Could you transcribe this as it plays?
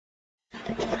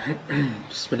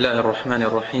بسم الله الرحمن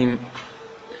الرحيم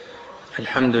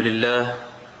الحمد لله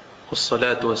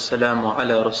والصلاة والسلام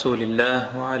على رسول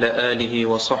الله وعلى آله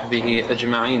وصحبه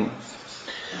أجمعين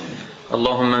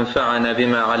اللهم انفعنا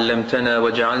بما علمتنا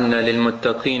واجعلنا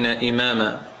للمتقين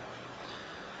إماما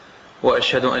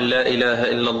وأشهد أن لا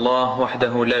إله إلا الله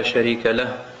وحده لا شريك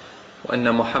له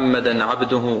وأن محمدا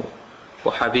عبده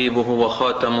وحبيبه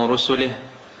وخاتم رسله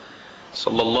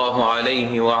صلى الله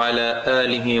عليه وعلى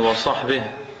آله وصحبه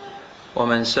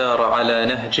ومن سار على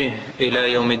نهجه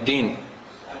إلى يوم الدين.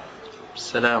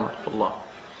 السلام عليكم الله.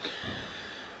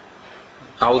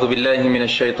 أعوذ بالله من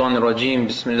الشيطان الرجيم.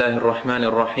 بسم الله الرحمن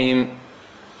الرحيم.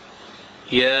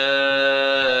 يا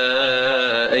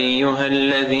أيها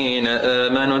الذين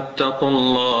آمنوا اتقوا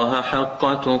الله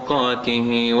حق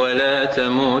تقاته ولا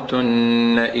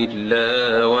تموتن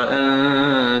إلا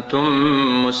وأنتم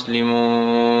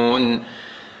مسلمون.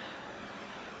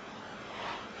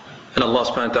 And Allah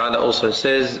subhanahu wa ta'ala also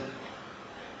says,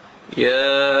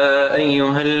 يا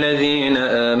أيها الذين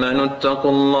آمنوا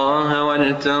اتقوا الله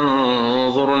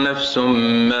ولتنظر نفس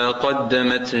ما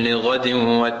قدمت لغد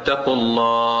واتقوا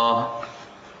الله.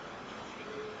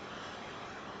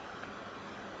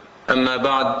 أما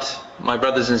بعد, my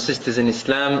brothers and sisters in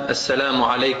Islam, Assalamu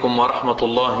alaikum wa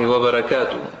rahmatullahi wa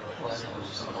barakatuh.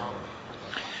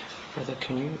 Brother,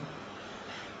 can you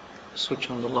switch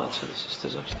on the lights for the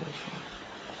sisters upstairs?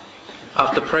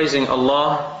 After praising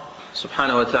Allah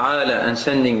subhanahu wa ta'ala and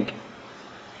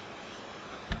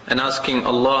asking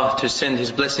Allah to send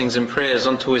His blessings and prayers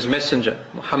onto His messenger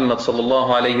Muhammad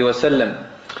sallallahu alayhi wa sallam,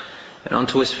 and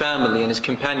onto his family and his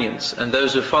companions and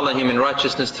those who follow him in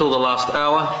righteousness till the last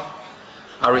hour,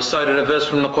 I recited a verse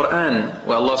from the Quran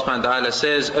where Allah subhanahu wa ta'ala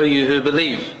says, O you who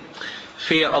believe,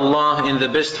 fear Allah in the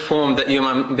best form that you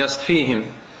must fear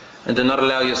Him, and do not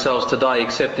allow yourselves to die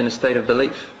except in a state of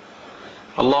belief.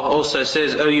 Allah also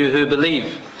says, O you who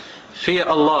believe, fear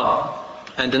Allah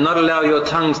and do not allow your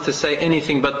tongues to say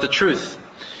anything but the truth.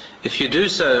 If you do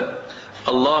so,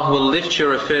 Allah will lift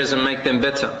your affairs and make them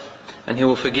better, and He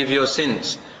will forgive your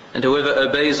sins. And whoever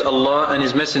obeys Allah and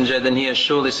His Messenger, then he has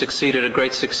surely succeeded a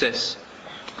great success.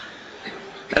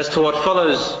 As to what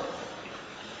follows,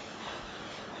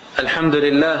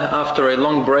 Alhamdulillah, after a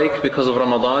long break because of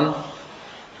Ramadan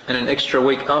and an extra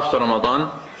week after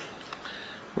Ramadan,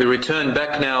 we return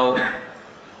back now,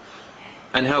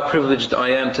 and how privileged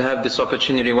I am to have this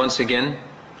opportunity once again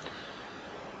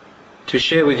to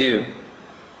share with you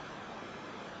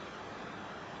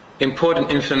important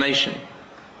information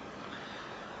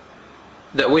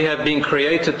that we have been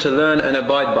created to learn and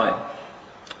abide by,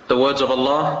 the words of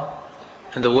Allah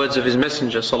and the words of His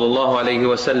Messenger sallallahu alayhi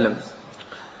wa sallam.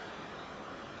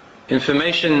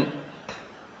 Information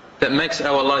that makes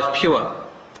our life pure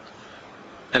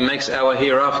and makes our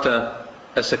hereafter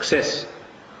a success.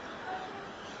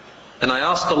 And I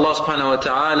ask Allah subhanahu wa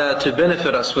ta'ala to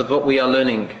benefit us with what we are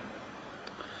learning,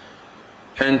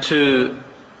 and to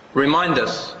remind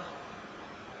us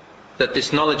that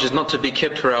this knowledge is not to be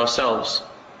kept for ourselves,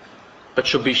 but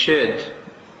should be shared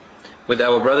with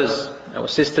our brothers, our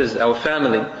sisters, our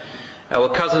family, our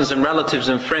cousins and relatives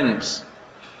and friends,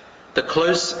 the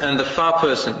close and the far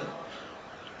person,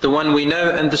 the one we know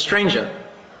and the stranger,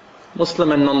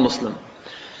 Muslim and non-Muslim.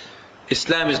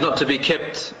 Islam is not to be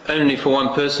kept only for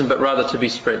one person, but rather to be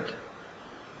spread.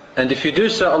 And if you do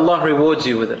so, Allah rewards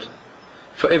you with it.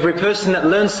 For every person that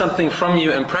learns something from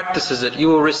you and practices it, you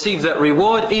will receive that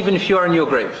reward even if you are in your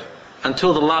grave,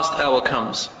 until the last hour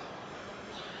comes.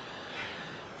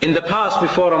 In the past,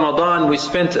 before Ramadan, we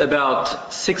spent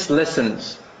about 6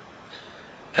 lessons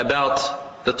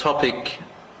about the topic,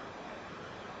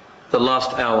 the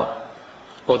last hour,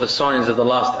 or the signs of the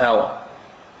last hour.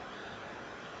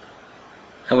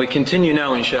 And we continue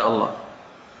now, inshaAllah.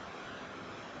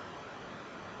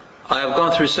 I have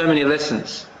gone through so many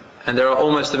lessons, and there are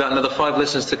almost about another 5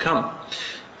 lessons to come,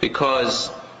 because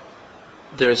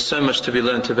there is so much to be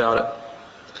learnt about it.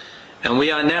 And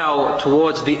we are now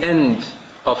towards the end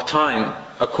of time,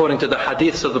 according to the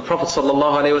hadiths of the Prophet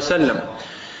ﷺ.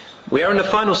 We are in the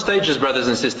final stages, brothers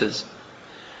and sisters.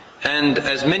 And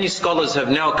as many scholars have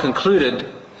now concluded,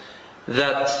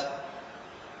 that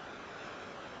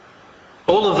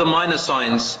all of the minor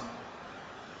signs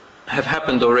have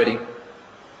happened already.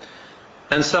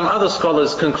 And some other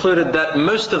scholars concluded that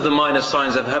most of the minor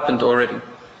signs have happened already.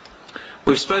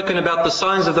 We've spoken about the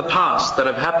signs of the past that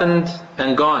have happened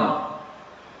and gone.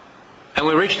 And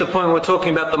we reached the point where we're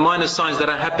talking about the minor signs that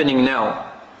are happening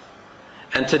now.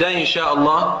 And today,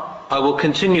 inshaAllah, I will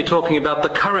continue talking about the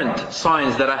current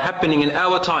signs that are happening in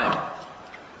our time,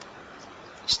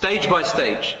 stage by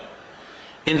stage.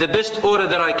 in the best order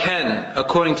that I can,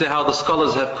 according to how the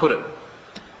scholars have put it.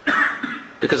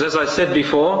 Because as I said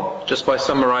before, just by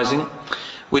summarizing,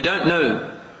 we don't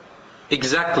know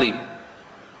exactly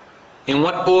in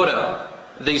what order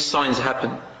these signs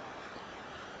happen.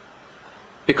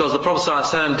 Because the Prophet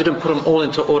ﷺ didn't put them all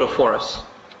into order for us.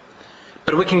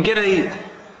 But we can get a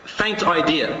faint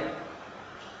idea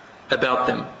about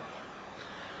them.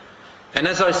 And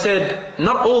as I said,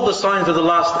 not all the signs of the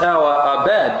last hour are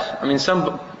bad. I mean,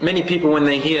 many people when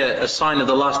they hear a sign of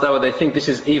the last hour, they think this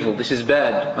is evil, this is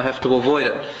bad, I have to avoid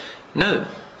it. No.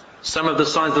 Some of the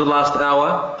signs of the last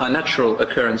hour are natural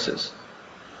occurrences.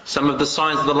 Some of the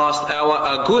signs of the last hour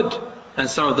are good, and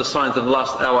some of the signs of the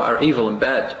last hour are evil and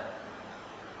bad.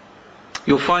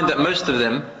 You'll find that most of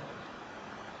them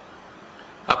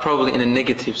are probably in a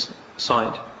negative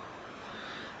side.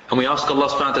 And we ask Allah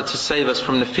subhanahu wa ta'ala to save us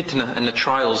from the fitna and the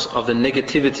trials of the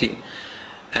negativity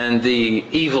and the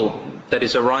evil that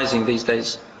is arising these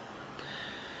days.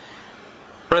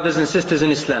 Brothers and sisters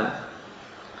in Islam,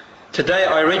 today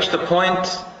I reached the point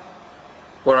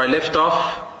where I left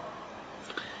off,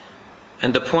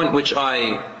 and the point which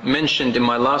I mentioned in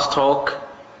my last talk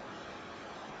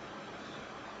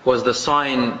was the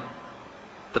sign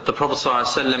that the Prophet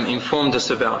ﷺ informed us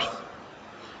about.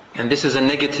 And this is a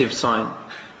negative sign,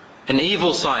 an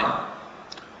evil sign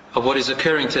of what is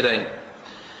occurring today.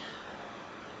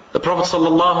 The Prophet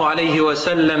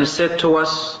ﷺ said to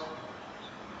us,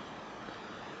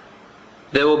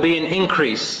 there will be an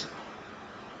increase,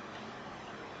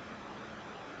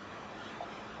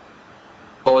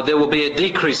 or there will be a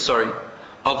decrease,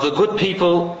 of the good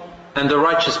people and the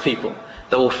righteous people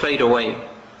that will fade away.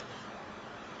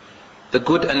 The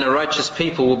good and the righteous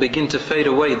people will begin to fade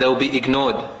away. They will be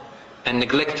ignored and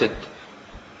neglected.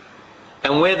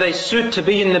 And where they suit to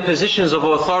be in the positions of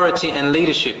authority and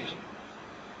leadership,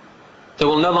 they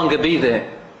will no longer be there.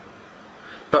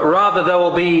 But rather they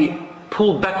will be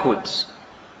pulled backwards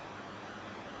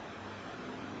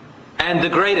and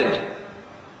degraded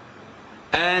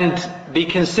and be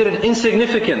considered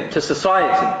insignificant to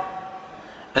society.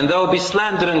 And they will be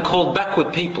slandered and called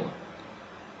backward people.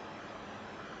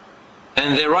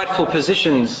 And their rightful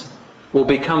positions will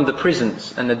become the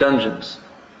prisons and the dungeons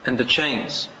and the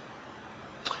chains,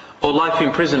 or life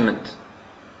imprisonment.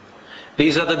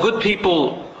 These are the good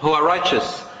people who are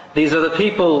righteous. These are the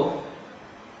people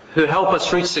who help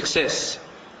us reach success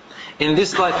in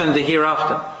this life and the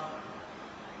hereafter.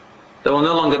 They will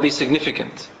no longer be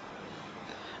significant.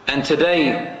 And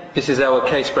today, this is our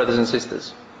case, brothers and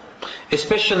sisters.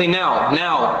 Especially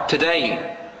now,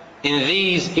 today, in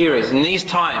these eras, in these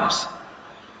times,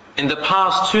 in the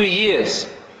past 2 years,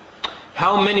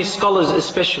 how many scholars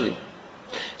especially,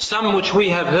 some which we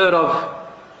have heard of,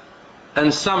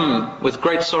 and some with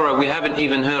great sorrow we haven't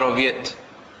even heard of yet.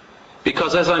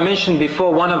 Because as I mentioned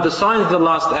before, one of the signs of the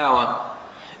last hour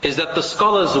is that the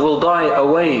scholars will die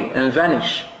away and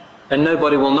vanish, and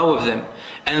nobody will know of them.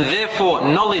 And therefore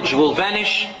knowledge will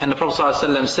vanish, and the Prophet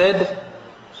ﷺ said,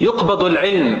 يُقْبَضُ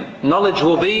الْعِلْمِ, knowledge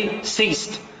will be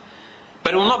ceased.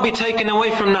 But it will not be taken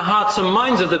away from the hearts and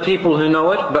minds of the people who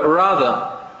know it, but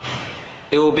rather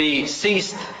it will be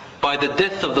ceased by the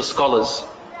death of the scholars.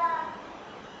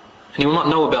 And you will not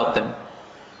know about them.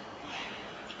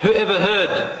 Who ever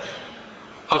heard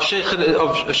of Shaykh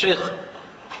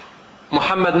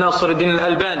Muhammad Nasiruddin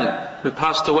al-Albani, who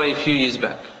passed away a few years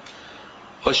back?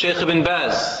 Or Shaykh Ibn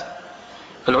Baz,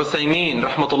 Al-Uthaymin,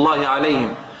 rahmatullahi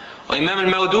alayhim? Or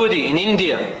Imam al-Mawdudi in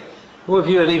India? Who of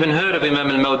you have even heard of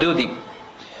Imam al-Mawdudi?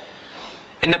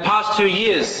 In the past 2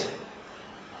 years,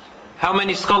 how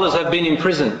many scholars have been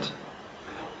imprisoned?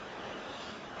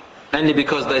 Only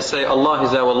because they say Allah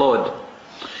is our Lord.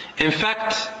 In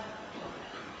fact,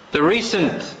 the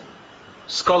recent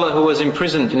scholar who was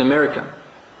imprisoned in America,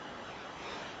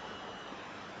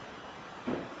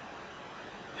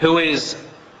 who is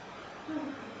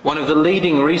one of the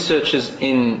leading researchers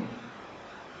in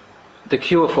the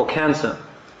cure for cancer,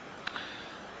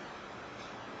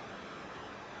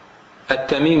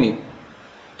 At-Tamimi,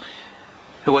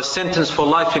 who was sentenced for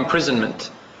life imprisonment.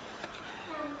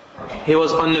 He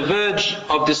was on the verge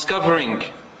of discovering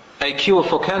a cure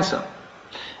for cancer,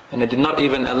 and they did not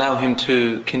even allow him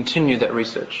to continue that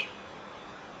research.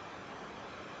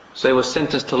 So he was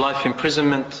sentenced to life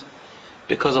imprisonment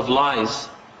because of lies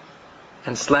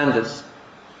and slanders.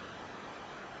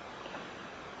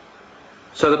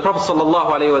 So the Prophet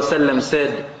ﷺ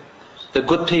said, the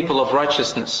good people of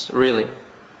righteousness really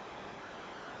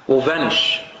will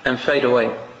vanish and fade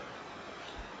away.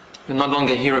 You'll no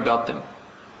longer hear about them.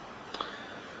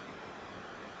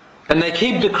 And they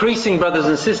keep decreasing, brothers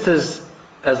and sisters,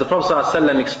 as the Prophet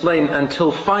ﷺ explained,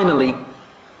 until finally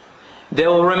there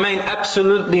will remain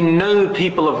absolutely no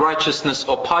people of righteousness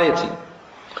or piety,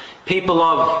 people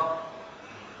of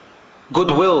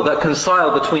goodwill that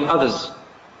concile between others.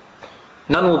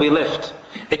 None will be left,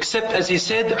 except, as he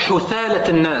said, حُثَالَةَ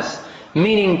النَّاسِ,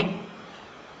 meaning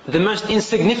the most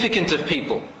insignificant of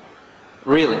people,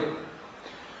 really.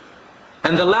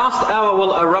 And the last hour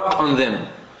will erupt on them.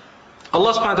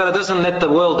 Allah subhanahu wa ta'ala doesn't let the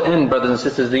world end, brothers and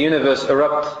sisters, the universe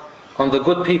erupt on the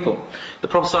good people. The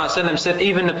Prophet ﷺ said,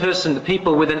 even a person, the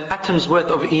people with an atom's worth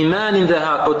of iman in their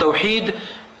heart or tawheed,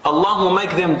 Allah will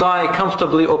make them die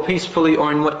comfortably or peacefully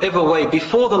or in whatever way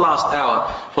before the last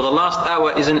hour. For the last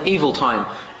hour is an evil time,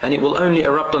 and it will only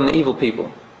erupt on the evil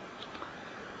people.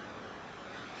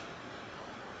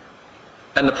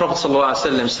 And the Prophet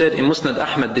ﷺ said in Musnad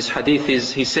Ahmad, this hadith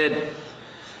is, he said,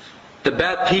 the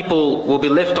bad people will be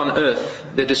left on earth.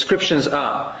 Their descriptions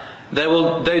are,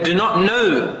 they do not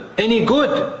know any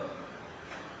good,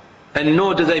 and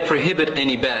nor do they prohibit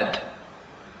any bad.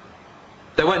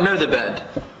 They won't know the bad,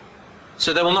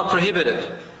 so they will not prohibit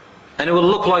it, and it will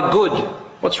look like good.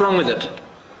 What's wrong with it?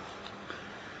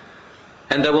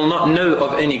 And they will not know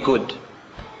of any good.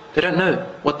 They don't know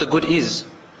what the good is.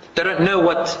 They don't know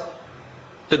what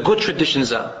the good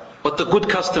traditions are, what the good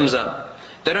customs are.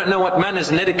 They don't know what manners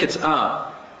and etiquettes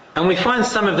are. And we find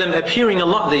some of them appearing a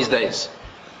lot these days.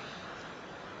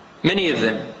 Many of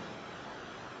them.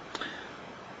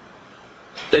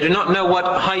 They do not know what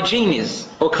hygiene is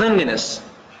or cleanliness.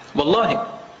 Wallahi,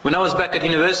 when I was back at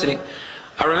university,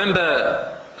 I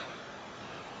remember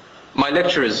my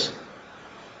lecturers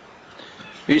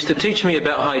who used to teach me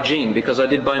about hygiene because I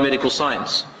did biomedical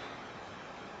science.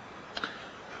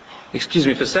 Excuse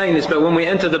me for saying this, but when we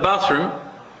enter the bathroom,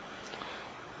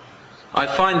 I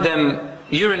find them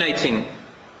urinating,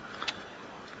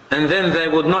 and then they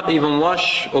would not even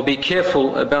wash or be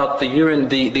careful about the urine,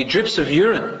 the drips of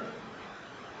urine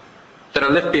that are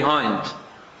left behind.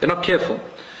 They're not careful.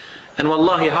 And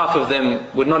wallahi, half of them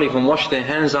would not even wash their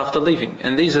hands after leaving.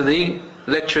 And these are the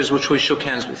lecturers which we shook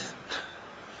hands with.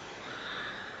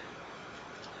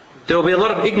 There will be a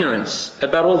lot of ignorance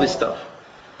about all this stuff.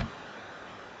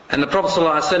 And the Prophet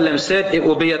ﷺ said, it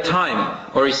will be a time,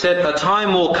 or he said, a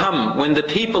time will come when the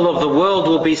people of the world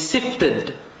will be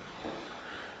sifted.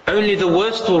 Only the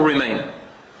worst will remain,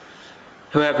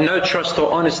 who have no trust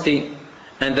or honesty,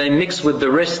 and they mix with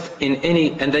the rest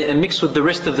they mix with the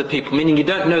rest of the people. Meaning you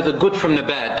don't know the good from the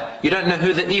bad. You don't know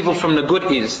who the evil from the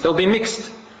good is. They'll be mixed.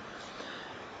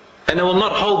 And they will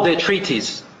not hold their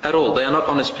treaties at all. They are not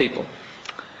honest people.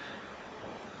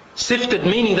 Sifted,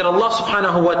 meaning that Allah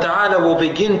subhanahu wa ta'ala will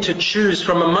begin to choose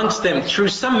from amongst them through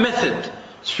some method,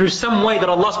 through some way that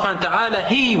Allah subhanahu wa ta'ala,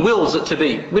 He wills it to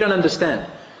be. We don't understand.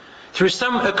 Through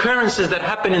some occurrences that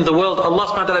happen in the world, Allah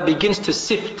subhanahu wa ta'ala begins to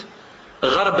sift.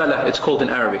 Gharbala, it's called in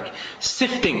Arabic.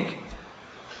 Sifting.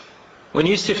 When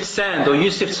you sift sand, or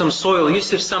you sift some soil, you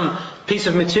sift some piece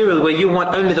of material where you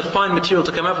want only the fine material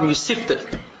to come up, and you sift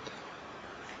it.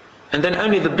 And then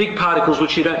only the big particles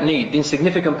which you don't need, the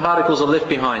insignificant particles, are left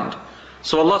behind.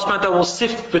 So Allah subhanahu wa ta'ala will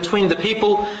sift between the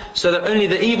people so that only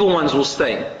the evil ones will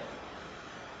stay.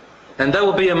 And they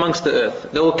will be amongst the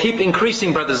earth. They will keep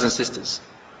increasing, brothers and sisters.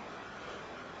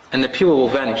 And the pure will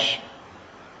vanish.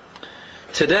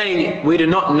 Today, we do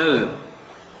not know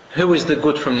who is the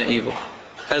good from the evil.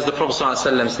 As the Prophet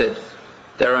ﷺ said,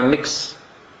 there are a mix.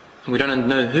 We don't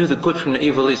know who the good from the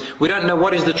evil is. We don't know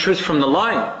what is the truth from the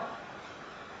lie.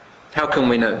 How can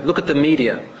we know? Look at the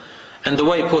media and the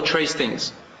way it portrays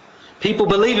things. People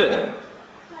believe it,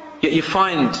 yet you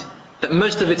find that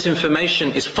most of its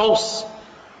information is false.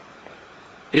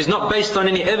 It is not based on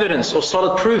any evidence or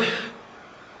solid proof.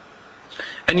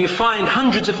 And you find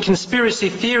hundreds of conspiracy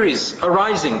theories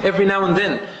arising every now and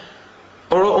then,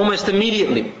 or almost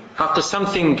immediately after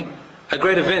a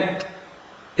great event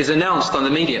is announced on the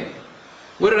media.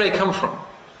 Where do they come from?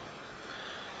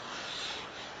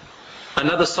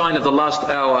 Another sign of the last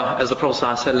hour, as the Prophet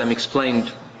ﷺ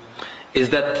explained, is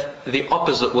that the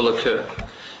opposite will occur.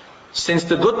 Since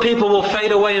the good people will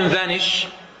fade away and vanish,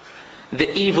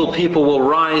 the evil people will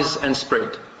rise and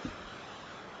spread.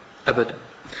 Abad.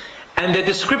 And their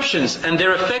descriptions and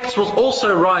their effects will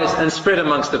also rise and spread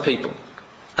amongst the people,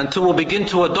 until we'll begin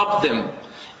to adopt them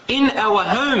in our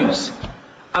homes,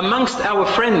 amongst our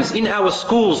friends, in our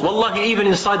schools, wallahi, even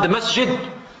inside the masjid.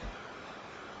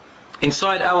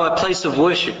 Inside our place of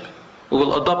worship, we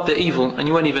will adopt the evil and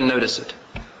you won't even notice it.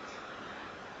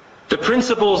 The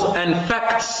principles and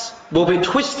facts will be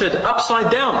twisted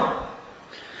upside down.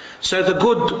 So the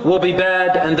good will be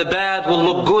bad and the bad will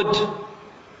look good.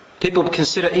 People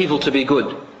consider evil to be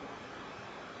good.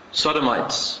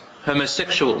 Sodomites,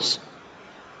 homosexuals,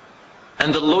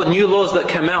 and the new laws that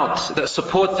come out that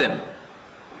support them,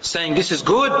 saying this is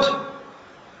good,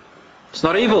 it's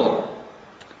not evil.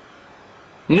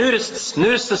 Nudist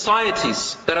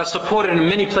societies that are supported in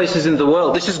many places in the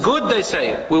world, this is good, they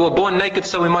say. We were born naked,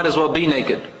 so we might as well be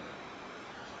naked.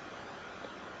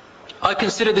 I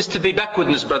consider this to be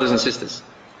backwardness, brothers and sisters.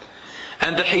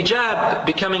 And the hijab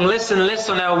becoming less and less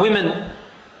on our women,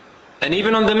 and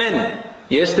even on the men.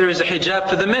 Yes, there is a hijab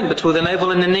for the men, but with the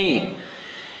navel and the knee.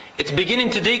 It's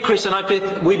beginning to decrease,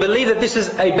 and we believe that this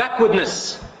is a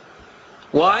backwardness.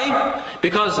 Why?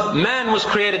 Because man was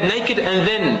created naked, and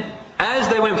then as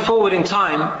they went forward in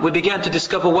time, we began to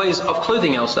discover ways of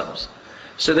clothing ourselves.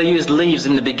 So they used leaves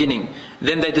in the beginning.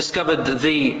 Then they discovered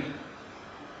the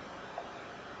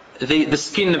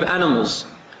skin of animals.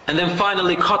 And then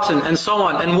finally cotton and so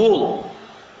on, and wool.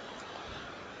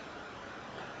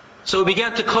 So we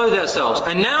began to clothe ourselves.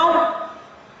 And now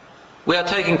we are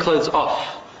taking clothes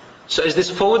off. So is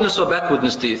this forwardness or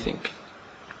backwardness, do you think?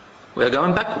 We are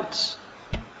going backwards.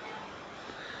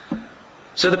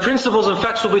 So the principles and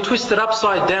facts will be twisted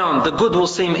upside down. The good will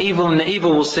seem evil and the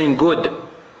evil will seem good.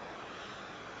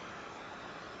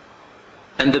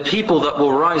 And the people that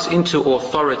will rise into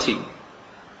authority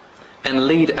and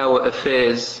lead our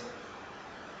affairs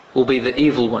will be the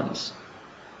evil ones.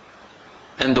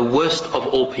 And the worst of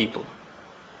all people.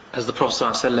 As the Prophet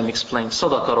ﷺ explained,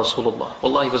 Sadaqa Rasulullah.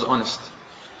 Wallah, he was honest.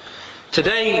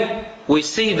 Today we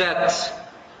see that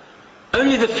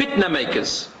only the fitna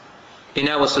makers in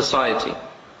our society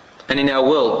and in our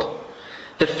world,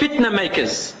 the fitna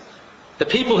makers, the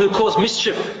people who cause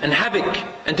mischief and havoc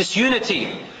and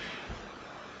disunity,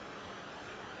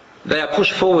 they are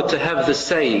pushed forward to have the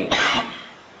say,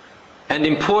 and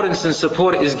importance and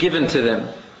support is given to them,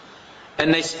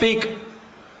 and they speak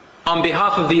on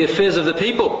behalf of the affairs of the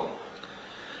people.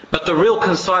 But the real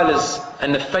consilers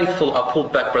and the faithful are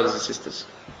pulled back, brothers and sisters.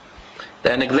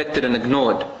 They are neglected and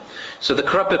ignored. So the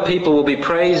corrupted people will be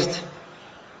praised,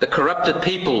 the corrupted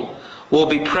people will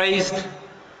be praised,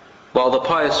 while the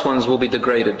pious ones will be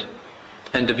degraded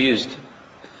and abused.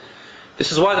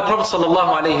 This is why the Prophet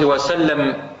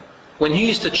ﷺ, when he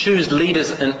used to choose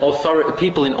leaders and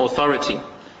people in authority,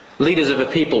 leaders of a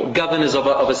people, governors of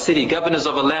a city, governors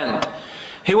of a land,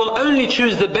 he will only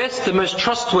choose the best, the most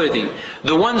trustworthy,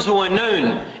 the ones who are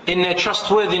known in their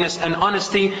trustworthiness and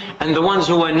honesty, and the ones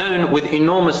who are known with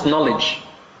enormous knowledge.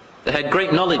 They had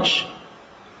great knowledge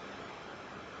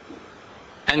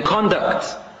and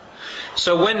conduct.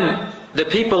 So when the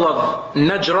people of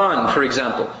Najran, for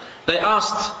example, they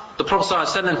asked the Prophet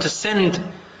ﷺ to send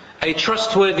a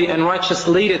trustworthy and righteous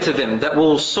leader to them that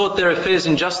will sort their affairs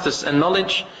in justice and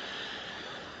knowledge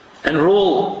and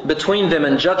rule between them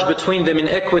and judge between them in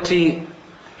equity,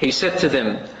 he said to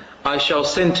them, I shall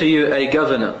send to you a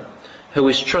governor who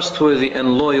is trustworthy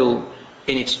and loyal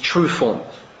in its true form.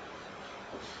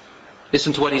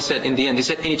 Listen to what he said in the end. He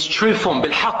said, in its true form,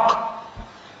 bil-haqq.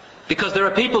 Because there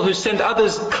are people who send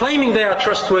others claiming they are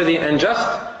trustworthy and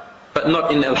just, but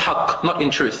not in al-haqq, not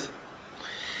in truth.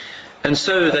 And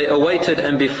so they awaited,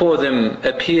 and before them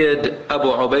appeared Abu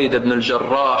Ubaid ibn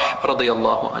al-Jarrah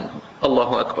radiyallahu anhu.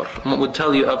 Allahu Akbar. What would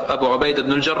tell you of Abu Ubaid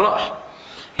ibn al-Jarrah?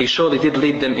 He surely did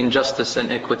lead them in justice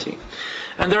and equity.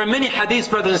 And there are many hadiths,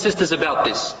 brothers and sisters, about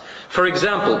this. For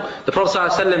example, the Prophet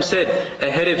ﷺ said,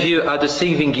 ahead of you are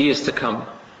deceiving years to come.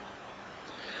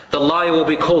 The liar will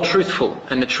be called truthful,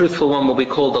 and the truthful one will be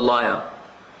called a liar.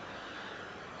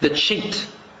 The cheat.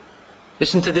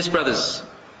 Listen to this, brothers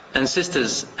and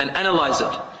sisters, and analyze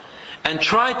it. And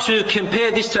try to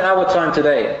compare this to our time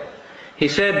today. He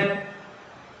said,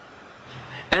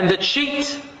 and the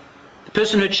cheat, the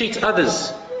person who cheats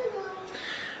others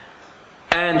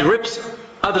and rips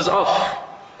others off,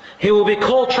 he will be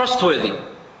called trustworthy,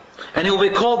 and he will be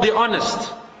called the honest.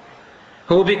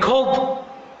 He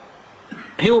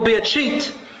will be a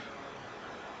cheat,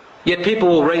 yet people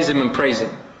will raise him and praise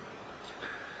him.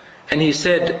 And he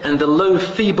said, and the low,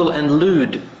 feeble and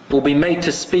lewd will be made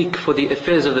to speak for the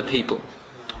affairs of the people.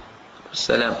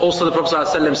 Also the Prophet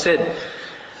ﷺ said,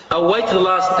 await the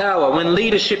last hour when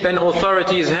leadership and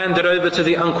authority is handed over to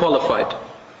the unqualified.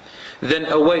 Then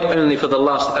await only for the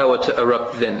last hour to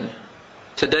erupt then.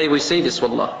 Today we see this,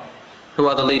 wallah. Who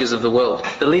are the leaders of the world?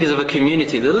 The leaders of a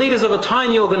community, the leaders of a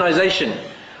tiny organization,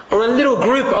 or a little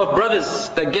group of brothers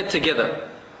that get together.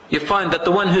 You find that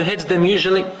the one who heads them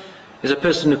usually is a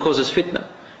person who causes fitna.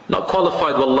 Not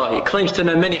qualified, wallahi. Claims to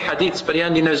know many hadiths, but he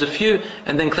only knows a few,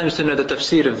 and then claims to know the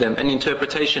tafsir of them and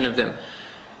interpretation of them.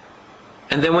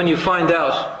 And then when you find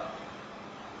out,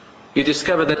 you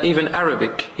discover that even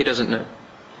Arabic he doesn't know.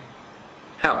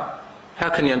 How? How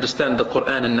can you understand the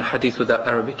Quran and the hadith without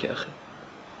Arabic, ya akhi?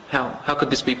 How could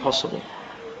this be possible?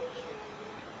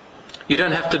 You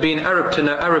don't have to be an Arab to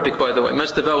know Arabic, by the way.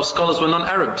 Most of our scholars were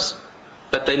non-Arabs,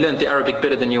 but they learned the Arabic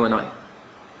better than you and I.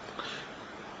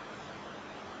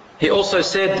 He also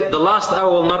said, the last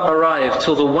hour will not arrive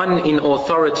till the one in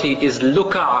authority is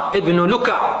Luka' ibn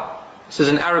Luka'. This is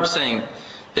an Arab saying.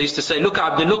 They used to say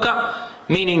Luka' ibn Luka',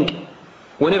 meaning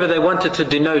whenever they wanted to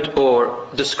denote or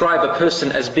describe a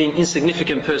person as being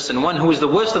insignificant person, one who is the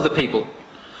worst of the people,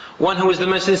 one who is the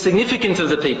most insignificant of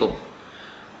the people,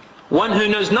 one who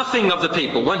knows nothing of the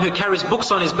people, one who carries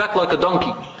books on his back like a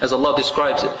donkey, as Allah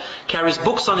describes it. Carries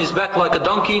books on his back like a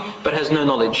donkey, but has no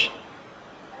knowledge.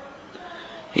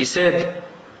 He said,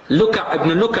 Luka'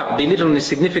 ibn Luka', the little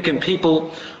insignificant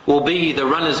people, will be the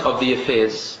runners of the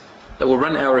affairs. That will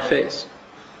run our affairs.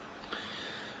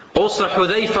 Also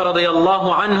Hudayfa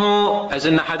radiyallahu anhu, as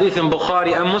in the hadith in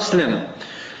Bukhari and Muslim,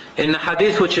 in the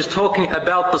hadith which is talking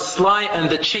about the sly and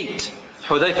the cheat.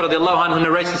 Hudayfa radiyallahu anhu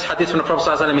narrates this hadith from the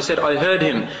Prophet ﷺ. He said, I heard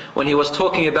him when he was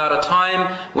talking about a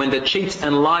time when the cheats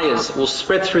and liars will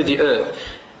spread through the earth.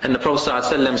 And the Prophet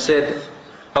ﷺ said,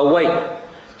 await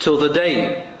till the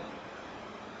day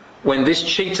when this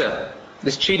cheater,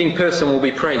 this cheating person will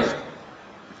be praised.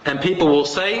 And people will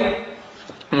say,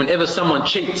 whenever someone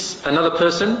cheats another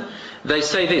person, they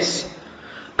say this,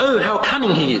 oh how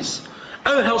cunning he is,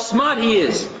 oh how smart he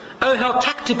is, oh how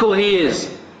tactical he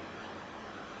is.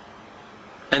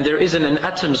 And there isn't an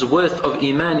atom's worth of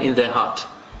iman in their heart.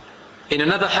 In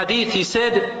another hadith he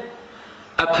said,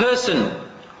 a person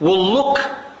will look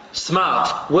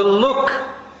smart, will look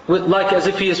like as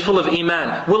if he is full of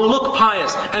iman, will look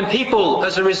pious, and people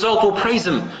as a result will praise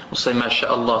him, will say,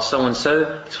 MashaAllah, so and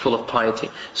so is full of piety,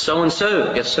 so and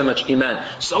so has so much iman,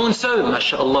 so and so,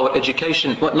 MashaAllah, what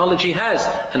education, what knowledge he has.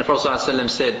 And the Prophet ﷺ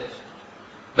said,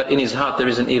 but in his heart there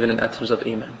isn't even an atom of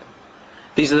iman.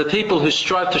 These are the people who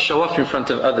strive to show off in front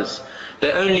of others.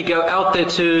 They only go out there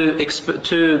to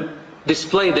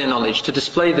display their knowledge, to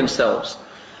display themselves.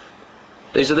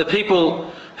 These are the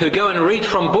people who go and read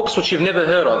from books which you've never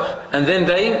heard of, and then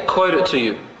they quote it to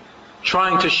you,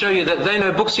 trying to show you that they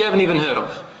know books you haven't even heard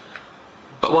of.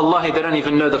 But wallahi, they don't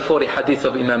even know the 40 hadith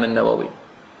of Imam al-Nawawi.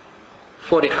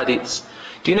 40 hadiths.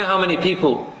 Do you know how many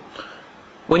people,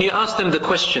 when you ask them the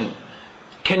question,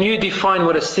 can you define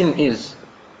what a sin is?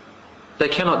 They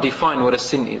cannot define what a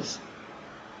sin is.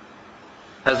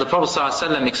 As the Prophet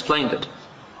ﷺ explained it.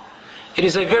 It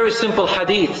is a very simple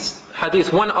hadith,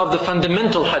 one of the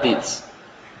fundamental hadiths,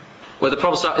 where the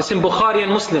Prophet, it's in Bukhari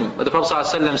and Muslim, where the Prophet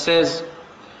ﷺ says,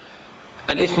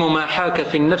 الإثم ما حاك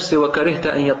في النفس وكرهت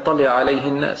أن يطلع عليه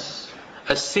الناس.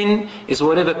 A sin is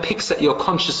whatever picks at your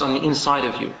conscience on the inside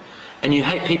of you, and you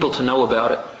hate people to know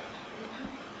about it.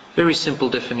 Very simple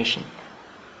definition.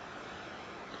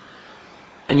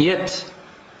 And yet,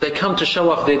 they come to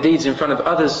show off their deeds in front of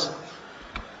others.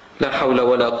 لا حول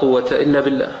ولا قوة إلا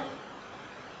بالله.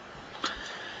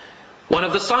 One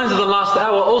of the signs of the last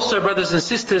hour also, brothers and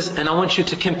sisters, and I want you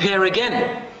to compare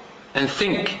again and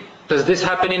think, does this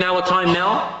happen in our time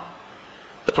now?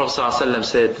 The Prophet ﷺ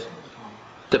said,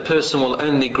 the person will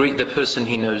only greet the person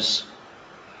he knows.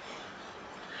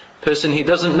 Person he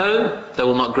doesn't know, they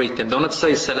will not greet them. They will not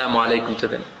say Assalamu alaikum to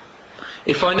them.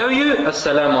 If I know you,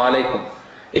 Assalamu alaikum.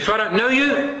 If I don't know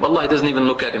you, Wallah, he doesn't even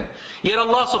look at him. Yet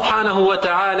Allah subhanahu wa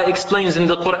ta'ala explains in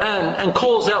the Quran and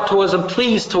calls out to us and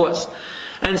pleads to us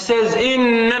and says,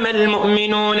 إِنَّمَا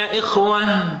الْمُؤْمِنُونَ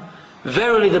إِخْوَةً.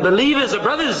 Verily the believers are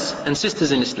brothers and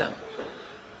sisters in Islam.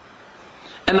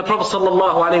 And the Prophet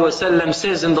sallallahu alayhi wa sallam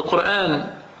says in the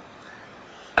Quran,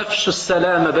 أَفْشُوا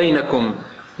السَّلَامَ بَيْنَكُمْ.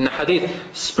 In the hadith,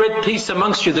 spread peace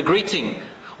amongst you, the greeting.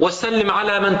 وَسَلِّمْ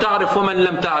عَلَى مَنْ تَعْرِفْ وَمَنْ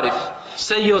لَمْ تَعْرِفْ.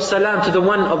 Say your salam to the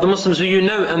one of the Muslims who you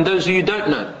know and those who you don't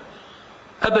know.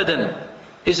 Abadan.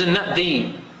 Isn't that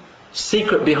the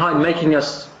secret behind making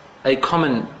us a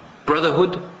common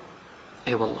brotherhood?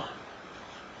 Eh wallah.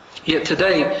 Yet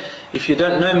today, if you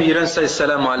don't know me, you don't say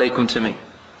Assalamu alaikum to me.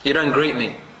 You don't greet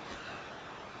me.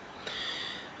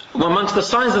 Amongst the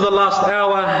signs of the last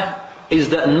hour is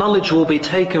that knowledge will be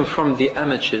taken from the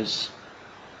amateurs.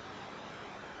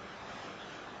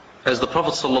 As the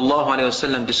Prophet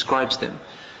ﷺ describes them,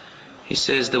 he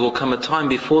says there will come a time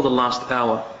before the last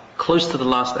hour, close to the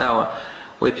last hour,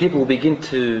 where people will begin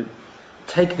to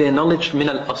take their knowledge min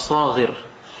al-asaghir.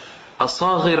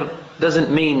 Asaghir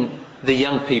doesn't mean the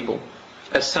young people,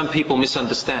 as some people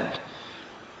misunderstand.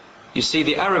 You see,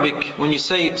 the Arabic, when you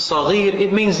say saghir,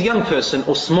 it means young person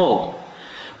or small.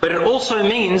 But it also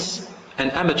means an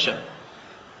amateur,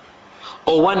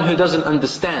 or one who doesn't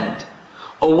understand,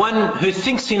 or one who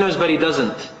thinks he knows but he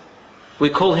doesn't. We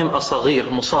call him asaghir,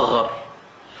 musaghar.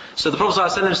 So the Prophet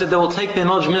ﷺ said they will take their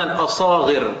knowledge min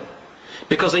al-asaghir.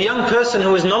 Because a young person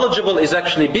who is knowledgeable is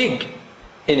actually big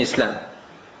in Islam.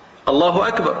 Allahu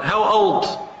Akbar. How old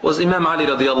was Imam Ali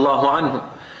radiallahu anhu?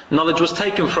 Knowledge was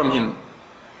taken from him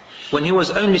when he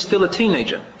was only still a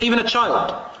teenager, even a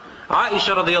child.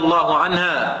 Aisha radiallahu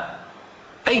anha,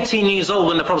 18 years old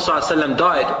when the Prophet ﷺ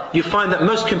died. You find that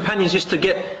most companions used to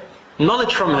get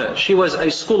knowledge from her. She was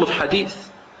a school of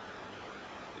hadith.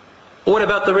 What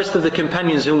about the rest of the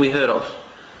companions whom we heard of?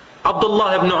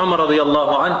 Abdullah ibn Umar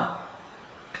radiallahu anhu.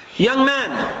 Young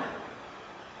man.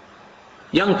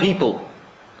 Young people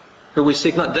who we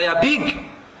seek not, they are big.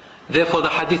 Therefore the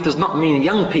hadith does not mean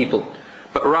young people,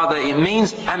 but rather it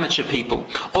means amateur people.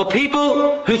 Or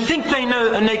people who think they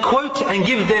know and they quote and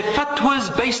give their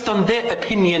fatwas based on their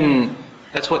opinion.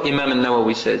 That's what Imam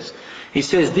al-Nawawi says. He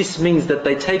says this means that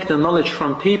they take the knowledge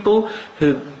from people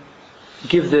who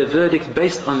give their verdict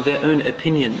based on their own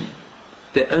opinion,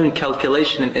 their own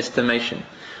calculation and estimation.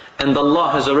 And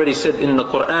Allah has already said in the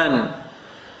Quran,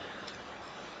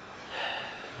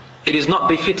 it is not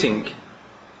befitting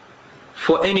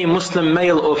for any Muslim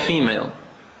male or female,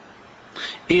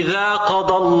 إذا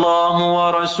قضى الله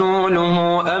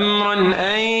ورسوله أمرا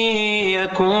أن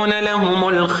يكون لهم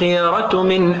الخيرة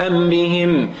من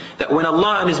أمرهم, that when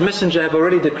Allah and His Messenger have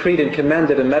already decreed and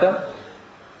commanded a matter,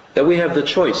 that we have the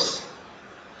choice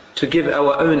to give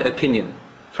our own opinion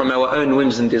from our own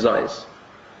whims and desires.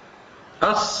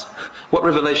 Us, what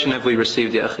revelation have we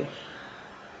received, Ya akhi?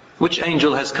 Which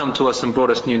angel has come to us and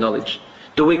brought us new knowledge?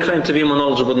 Do we claim to be more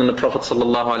knowledgeable than the Prophet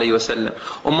sallallahu alaihi wasallam,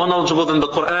 or more knowledgeable than the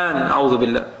Quran? A'udhu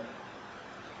billah.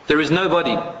 There is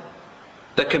nobody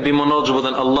that can be more knowledgeable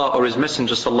than Allah or His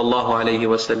Messenger sallallahu alaihi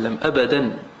wasallam.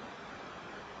 Abadan.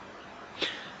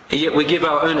 And yet we give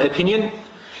our own opinion.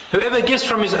 Whoever gives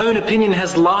from his own opinion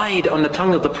has lied on the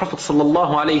tongue of the Prophet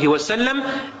sallallahu alaihi wasallam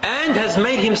and has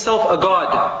made himself a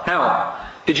god. How?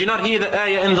 Did you not hear the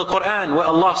ayah in the Quran where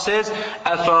Allah says,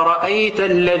 أَفَرَأَيْتَ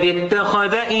الَّذِي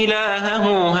اتَّخَذَ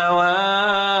إِلَهَهُ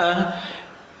هَوَاهُ?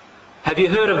 Have you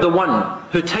heard of the one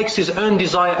who takes his own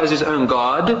desire as his own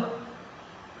God?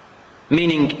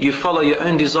 Meaning you follow your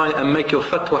own desire and make your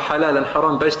fatwa halal and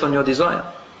haram based on your desire.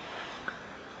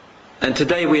 And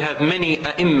today we have many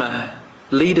a'immah,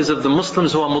 leaders of the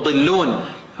Muslims who are mudilloon,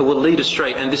 who will lead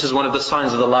astray, and this is one of the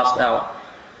signs of the last hour.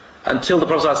 Until the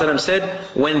Prophet ﷺ said,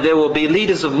 when there will be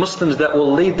leaders of Muslims that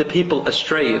will lead the people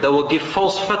astray, they will give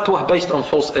false fatwa based on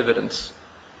false evidence.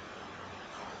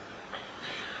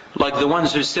 Like the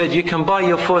ones who said, you can buy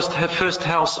your first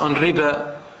house on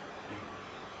riba,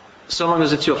 so long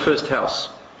as it's your first house.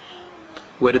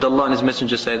 Where did Allah and His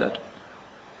Messenger say that?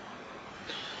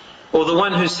 Or the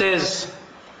one who says,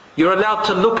 you're allowed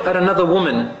to look at another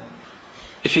woman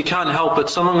if you can't help it,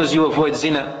 so long as you avoid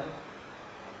zina.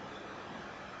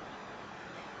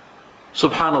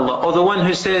 Subhanallah. Or the one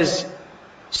who says,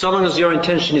 so long as your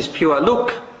intention is pure,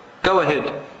 look, go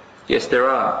ahead. Yes, there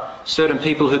are certain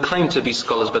people who claim to be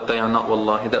scholars, but they are not,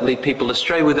 wallahi, that lead people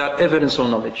astray without evidence or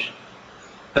knowledge.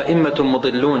 A'immatul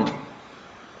mudilloon.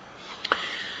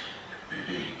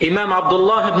 Imam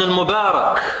Abdullah ibn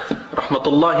al-Mubarak,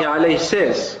 rahmatullahi alayhi,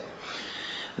 says,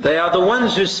 they are the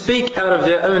ones who speak out of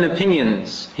their own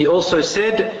opinions. He also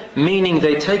said, meaning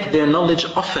they take their knowledge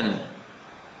often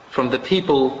from the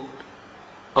people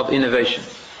of innovation.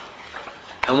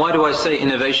 And why do I say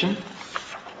innovation?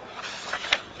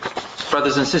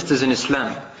 Brothers and sisters in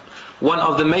Islam, one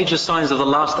of the major signs of the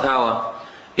last hour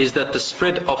is that the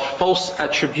spread of false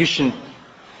attribution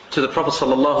to the Prophet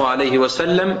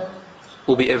ﷺ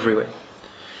will be everywhere.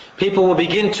 People will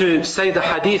begin to say the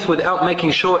hadith without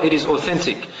making sure it is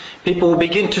authentic. People will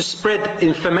begin to spread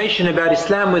information about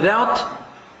Islam without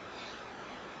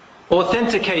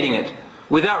authenticating it,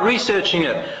 without researching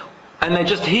it. And they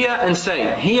just hear and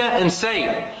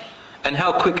say. And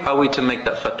how quick are we to make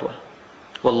that fatwa?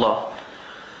 Wallah.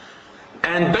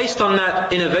 And based on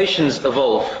that, innovations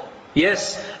evolve.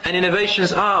 Yes, and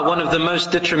innovations are one of the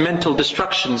most detrimental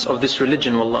destructions of this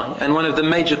religion, wallahi, and one of the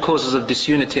major causes of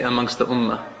disunity amongst the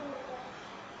ummah.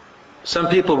 Some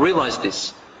people realize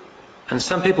this, and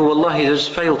some people, wallahi,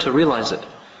 just fail to realize it.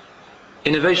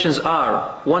 Innovations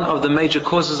are one of the major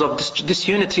causes of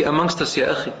disunity amongst us,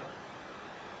 ya akhi.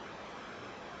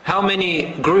 How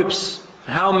many groups,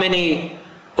 how many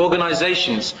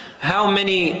organizations, how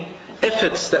many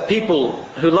efforts that people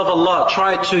who love Allah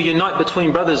try to unite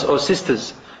between brothers or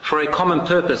sisters for a common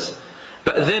purpose,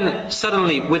 but then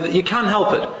suddenly, you can't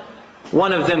help it,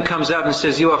 one of them comes out and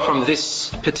says, you are from this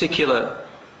particular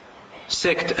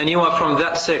sect and you are from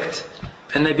that sect,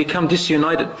 and they become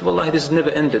disunited. Wallahi, this has never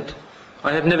ended.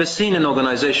 I have never seen an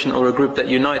organization or a group that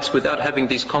unites without having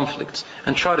these conflicts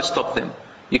and try to stop them.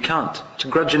 You can't. It's a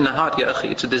grudge in the heart, ya akhi.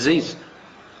 It's a disease.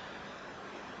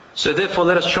 So therefore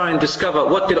let us try and discover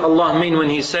what did Allah mean when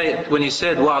He said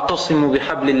وَاعْتَصِمُوا بِحَبْلِ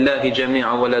اللَّهِ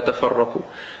جَمِيعًا وَلَا تَفَرَّقُوا,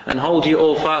 and hold you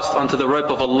all fast unto the rope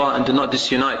of Allah and do not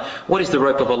disunite. What is the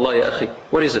rope of Allah, ya akhi?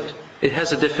 What is it? It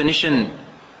has a definition.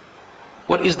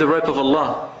 What is the rope of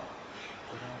Allah?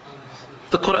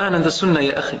 The Quran and the Sunnah,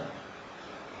 ya akhi.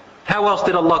 How else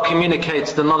did Allah communicate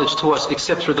the knowledge to us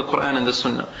except through the Quran and the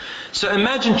Sunnah? So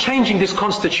imagine changing this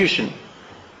constitution,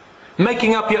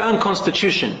 making up your own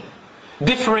constitution,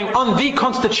 differing on the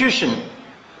constitution.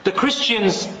 The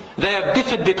Christians, they have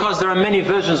differed because there are many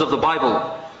versions of the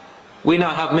Bible. We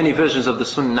now have many versions of the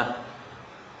Sunnah.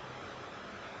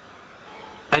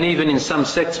 And even in some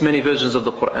sects, many versions of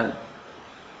the Quran.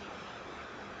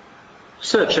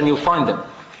 Search and you'll find them.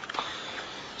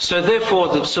 So therefore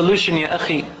the solution, ya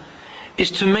akhi,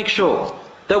 is to make sure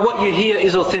that what you hear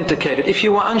is authenticated. If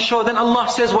you are unsure, then Allah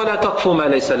says, وَلَا تَقْفُ مَا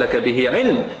لَيْسَ لَكَ بِهِ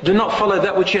عِلْمٍ. Do not follow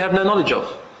that which you have no knowledge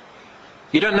of.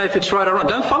 You don't know if it's right or wrong,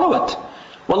 don't follow it.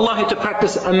 Wallahi, to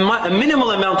practice a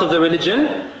minimal amount of the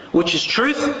religion, which is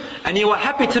truth, and you are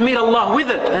happy to meet Allah with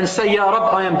it and say, Ya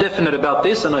Rabb, I am definite about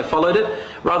this and I followed it,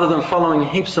 rather than following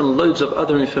heaps and loads of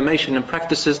other information and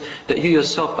practices that you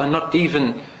yourself are not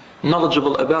even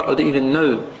knowledgeable about or even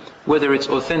know whether it's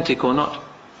authentic or not.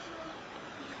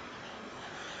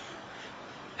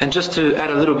 And just to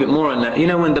add a little bit more on that, you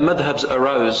know, when the madhabs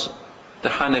arose, the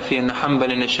Hanafi and the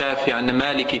Hanbali and the Shafi'i and the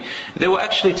Maliki, there were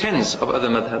actually tens of other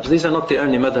madhabs. These are not the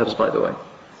only madhabs, by the way.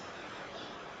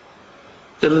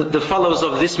 The followers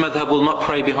of this madhab will not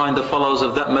pray behind the followers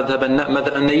of that madhab and that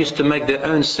madhab, and they used to make their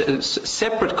own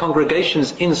separate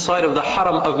congregations inside of the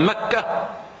Haram of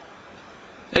Mecca.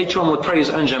 Each one would pray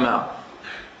his own jama'ah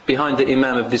behind the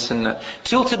imam of this and that.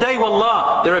 Till today,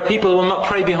 wallah, there are people who will not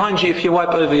pray behind you if you wipe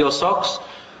over your socks.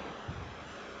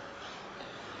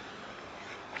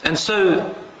 And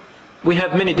so we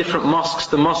have many different mosques,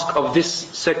 the mosque of this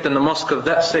sect and the mosque of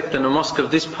that sect and the mosque of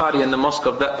this party and the mosque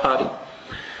of that party.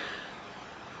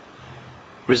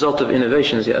 Result of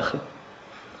innovations, ya akhi.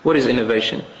 What is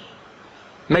innovation?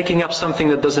 Making up something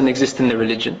that doesn't exist in the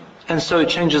religion. And so it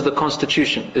changes the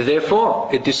constitution. Therefore,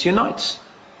 it disunites.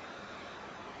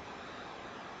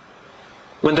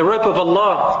 When the rope of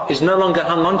Allah is no longer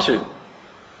hung onto,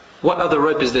 what other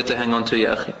rope is there to hang onto,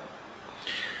 ya akhi?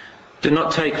 Do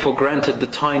not take for granted the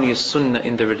tiniest sunnah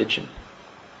in the religion.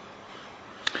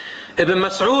 Ibn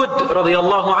Mas'ud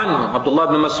radiallahu anhu, Abdullah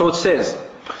ibn Mas'ud says,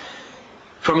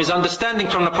 from his understanding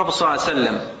from the Prophet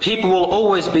ﷺ, people will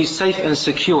always be safe and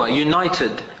secure,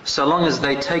 united, so long as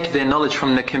they take their knowledge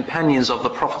from the companions of the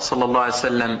Prophet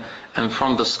ﷺ and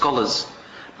from the scholars.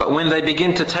 But when they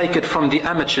begin to take it from the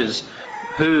amateurs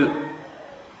who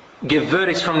give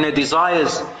verdicts from their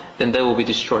desires, then they will be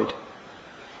destroyed.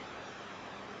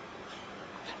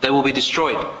 They will be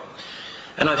destroyed.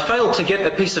 And I failed to get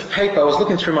a piece of paper. I was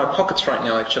looking through my pockets right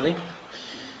now, actually.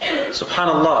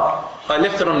 Subhanallah. I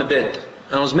left it on the bed.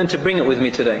 And I was meant to bring it with me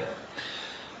today.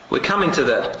 We're coming to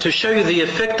that. To show you the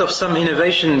effect of some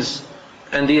innovations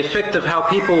and the effect of how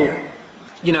people,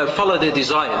 follow their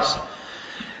desires.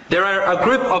 There are a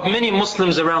group of many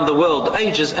Muslims around the world,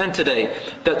 ages and today,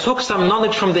 that took some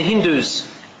knowledge from the Hindus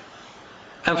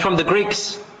and from the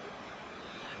Greeks.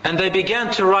 And they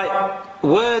began to write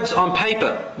words on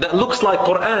paper that looks like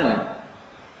Quran.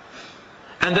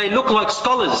 And they look like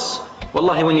scholars.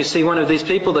 Wallahi, when you see one of these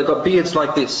people, they've got beards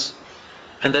like this.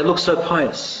 And they look so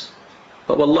pious.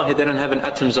 But wallahi, they don't have an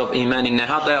atoms of iman in their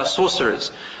heart. They are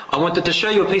sorcerers. I wanted to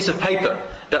show you a piece of paper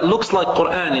that looks like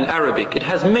Quran in Arabic. It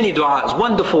has many du'as,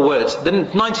 wonderful words, the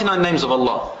 99 names of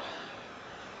Allah.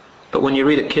 But when you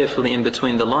read it carefully in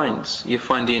between the lines, you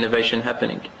find the innovation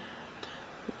happening.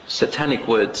 Satanic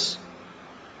words.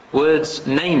 Words,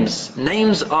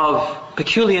 names of,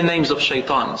 peculiar names of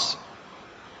shaitans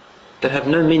that have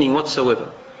no meaning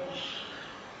whatsoever.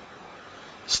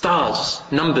 Stars,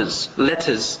 numbers,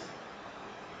 letters,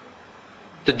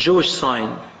 the Jewish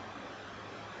sign,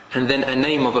 and then a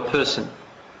name of a person,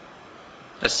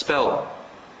 a spell.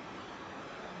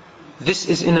 This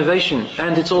is innovation,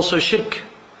 and it's also shirk.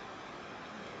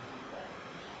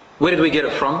 Where did we get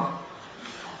it from?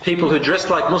 People who dress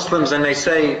like Muslims and they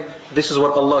say, this is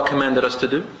what Allah commanded us to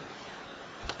do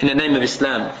in the name of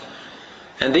Islam.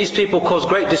 And these people cause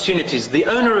great disunities. The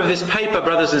owner of this paper,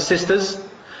 brothers and sisters,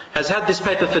 has had this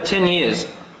paper for 10 years.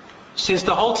 Since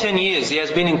the whole 10 years, he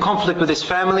has been in conflict with his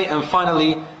family, and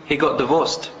finally he got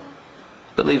divorced.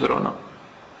 Believe it or not.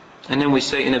 And then we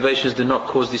say innovations do not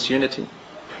cause disunity.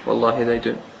 Wallahi, they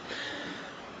do.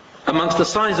 Amongst the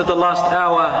signs of the last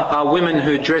hour are women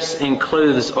who dress in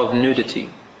clothes of nudity.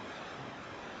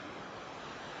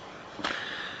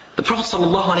 The Prophet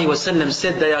ﷺ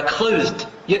said they are clothed,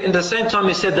 yet in the same time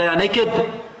he said they are naked.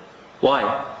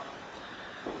 Why?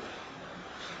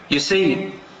 You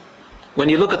see, when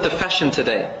you look at the fashion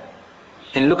today,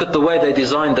 and look at the way they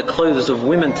design the clothes of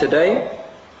women today,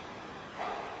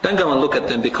 don't go and look at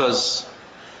them because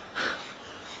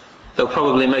they'll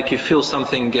probably make you feel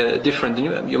something different.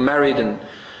 You're married and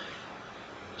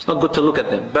it's not good to look at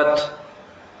them. But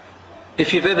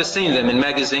if you've ever seen them in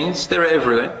magazines, they're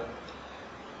everywhere.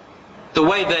 The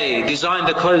way they design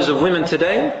the clothes of women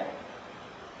today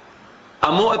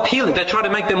are more appealing. They try to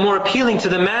make them more appealing to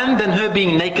the man than her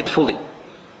being naked fully.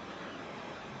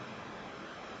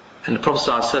 And the Prophet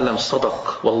ﷺ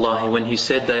sadaq, wallahi, when he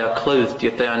said they are clothed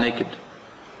yet they are naked.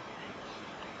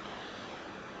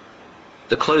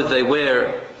 The clothes they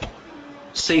wear,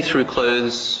 see-through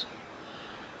clothes,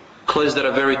 clothes that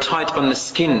are very tight on the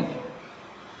skin.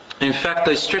 In fact,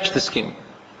 they stretch the skin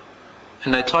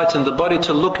and they tighten the body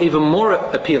to look even more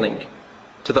appealing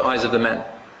to the eyes of the man.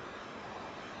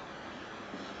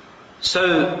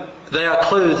 So they are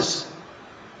clothed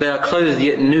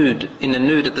yet nude, in the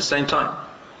nude at the same time.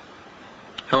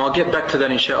 And I'll get back to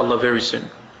that inshaAllah very soon.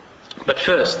 But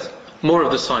first, more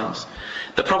of the signs.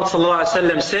 The Prophet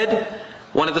ﷺ said,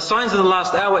 one of the signs of the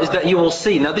last hour is that you will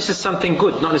see, now this is something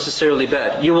good, not necessarily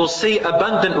bad, you will see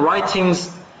abundant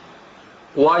writings,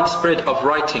 widespread of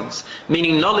writings,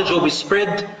 meaning knowledge will be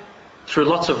spread through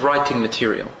lots of writing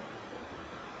material.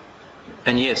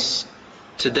 And yes,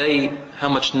 today how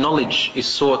much knowledge is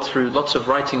sought through lots of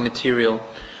writing material,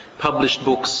 published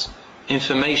books,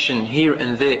 information here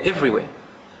and there, everywhere.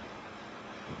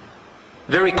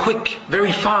 Very quick,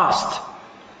 very fast.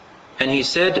 And he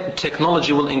said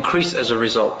technology will increase as a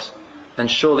result. And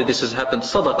surely this has happened.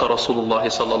 Sadaqa Rasulullah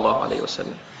sallallahu alayhi wa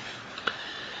sallam.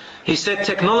 He said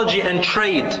technology and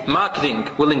trade,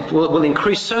 marketing will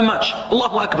increase so much.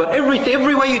 Allahu Akbar.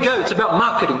 Everywhere you go, it's about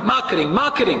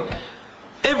marketing.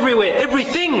 Everywhere,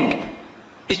 everything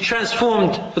is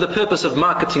transformed for the purpose of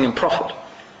marketing and profit.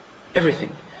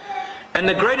 Everything. And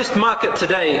the greatest market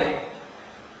today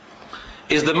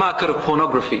is the market of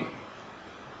pornography.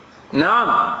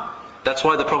 Naam. That's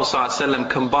why the Prophet ﷺ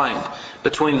combined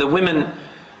between the women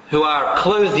who are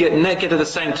clothed yet naked at the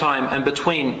same time and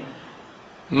between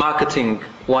marketing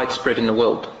widespread in the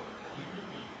world.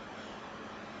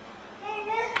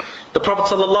 The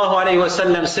Prophet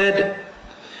ﷺ said,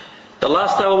 the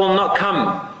last hour will not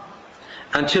come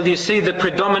until you see the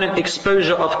predominant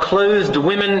exposure of clothed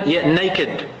women yet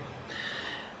naked.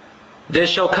 There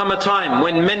shall come a time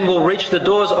when men will reach the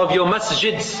doors of your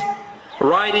masjids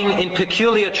riding in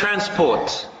peculiar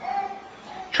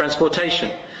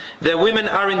transportation. Their women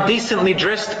are indecently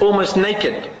dressed, almost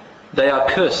naked. They are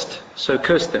cursed, so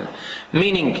curse them.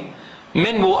 Meaning,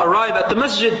 men will arrive at the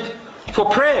masjid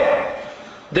for prayer.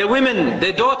 Their women,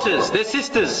 their daughters, their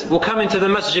sisters will come into the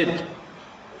masjid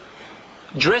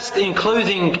dressed in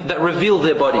clothing that reveal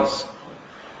their bodies,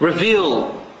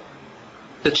 reveal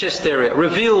the chest area,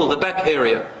 reveal the back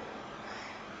area,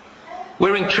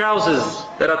 wearing trousers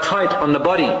that are tight on the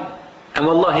body. And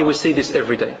wallahi, we see this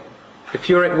every day. If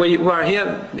you are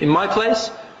here in my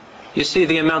place, you see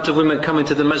the amount of women coming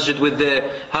to the masjid with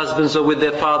their husbands or with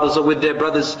their fathers or with their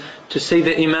brothers to see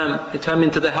the imam. They come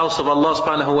into the house of Allah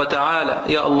subhanahu wa ta'ala,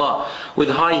 Ya Allah, with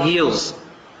high heels.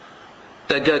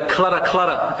 They go clatter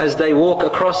clatter as they walk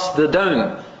across the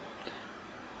dome.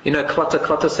 You know, clatter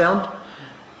clatter sound?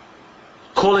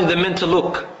 Calling the men to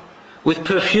look with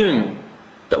perfume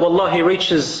that wallahi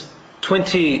reaches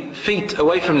 20 feet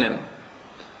away from them.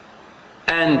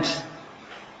 And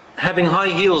having high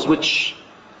heels which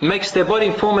makes their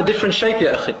body form a different shape,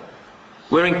 ya akhi.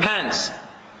 Wearing pants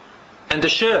and a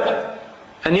shirt.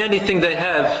 And the only thing they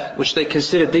have, which they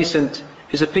consider decent,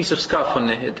 is a piece of scarf on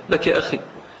their head. Look, ya akhi,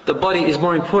 the body is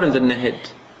more important than the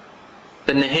head,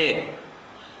 than the hair.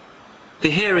 The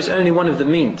hair is only one of the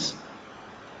means.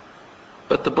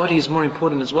 But the body is more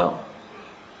important as well.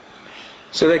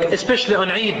 So like, especially on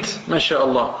Eid,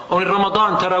 mashallah, on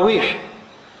Ramadan, Taraweeh,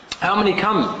 how many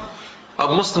come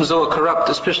of Muslims who are corrupt,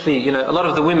 especially, a lot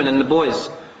of the women and the boys,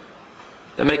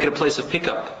 they make it a place of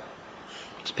pickup.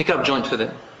 It's a pickup joint for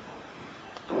them.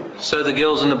 So the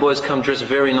girls and the boys come dressed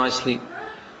very nicely,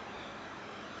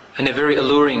 and they're very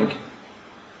alluring.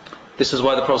 This is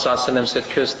why the Prophet ﷺ said,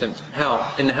 curse them.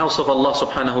 How? In the house of Allah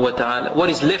subhanahu wa ta'ala. What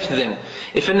is left then?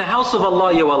 If in the house of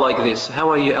Allah you are like this, how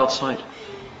are you outside?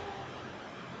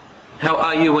 How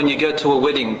are you when you go to a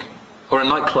wedding or a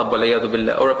nightclub,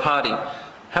 or a party?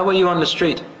 How are you on the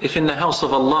street? If in the house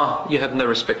of Allah you have no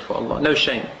respect for Allah, no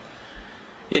shame.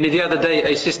 The other day,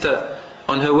 a sister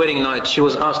on her wedding night, she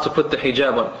was asked to put the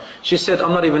hijab on. She said,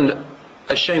 I'm not even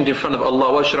ashamed in front of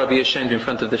Allah. Why should I be ashamed in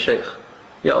front of the shaykh?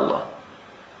 Ya Allah.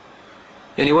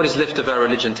 What is left of our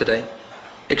religion today?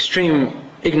 extreme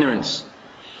ignorance.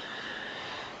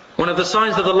 One of the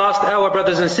signs of the last hour,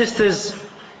 brothers and sisters,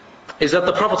 is that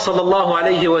the Prophet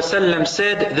ﷺ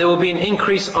said there will be an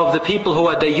increase of the people who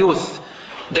are dayuth.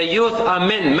 Dayuth are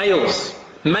men, males,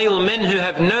 male men who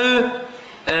have no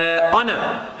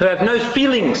honor, who have no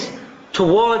feelings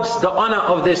towards the honor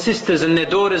of their sisters and their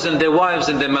daughters and their wives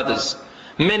and their mothers.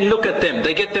 Men look at them,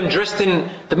 they get them dressed in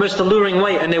the most alluring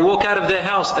way, and they walk out of their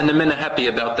house, and the men are happy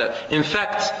about that. In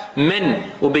fact,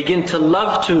 men will begin to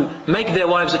love to make their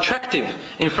wives attractive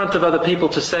in front of other people,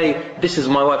 to say, this is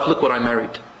my wife, look what I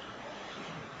married.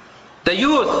 The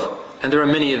youth, and there are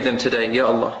many of them today, Ya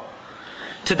Allah.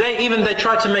 Today even they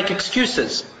try to make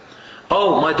excuses.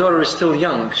 Oh, my daughter is still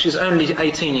young, she's only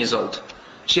 18 years old.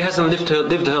 She hasn't lived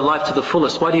her life to the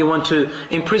fullest. Why do you want to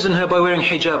imprison her by wearing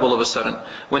hijab all of a sudden?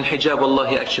 When hijab, Allah,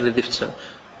 He actually lifts her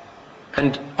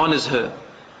and honors her,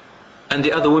 and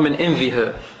the other women envy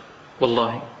her.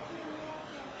 Wallahi.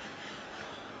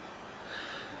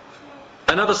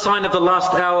 Another sign of the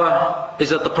last hour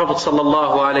is that the Prophet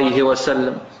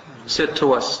ﷺ said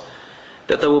to us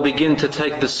that they will begin to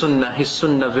take the sunnah, his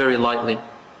sunnah, very lightly,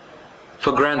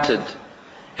 for granted.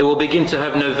 It will begin to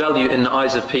have no value in the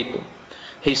eyes of people.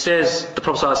 He says, the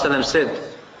Prophet ﷺ said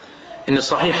in the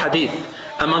Sahih Hadith,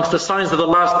 amongst the signs of the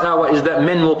last hour is that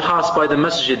men will pass by the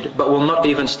masjid but will not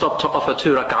even stop to offer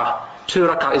 2 rak'ah. 2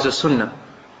 rak'ah is a sunnah.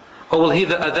 Or will hear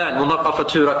the adhan, will not offer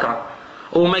 2 rak'ah.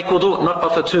 Or will make wudu, not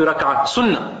offer 2 rak'ah.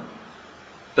 Sunnah.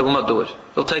 They will not do it.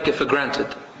 They'll take it for granted.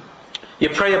 You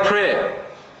pray a prayer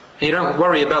and you don't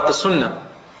worry about the sunnah.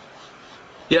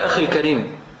 Ya akhi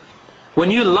al-kareem,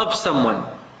 when you love someone,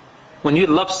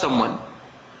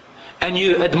 and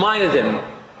you admire them,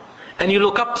 and you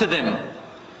look up to them,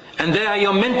 and they are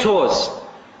your mentors,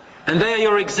 and they are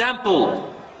your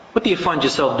example, what do you find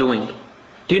yourself doing?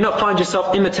 Do you not find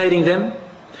yourself imitating them?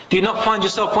 Do you not find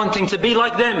yourself wanting to be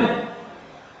like them?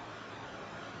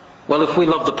 Well, if we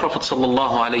love the Prophet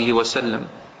ﷺ,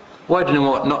 why do we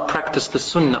not practice the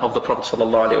sunnah of the Prophet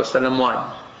ﷺ?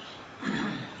 Why?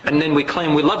 And then we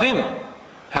claim we love him.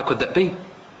 How could that be?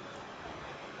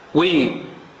 We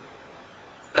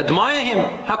admire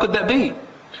him. How could that be?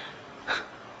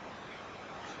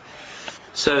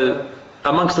 So,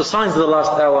 amongst the signs of the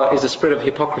last hour is the spread of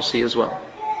hypocrisy as well.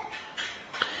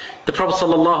 The Prophet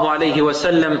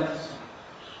ﷺ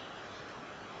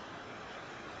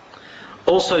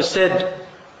also said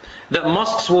that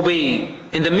mosques will be,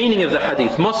 in the meaning of the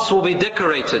hadith, mosques will be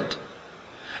decorated,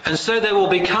 and so they will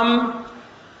become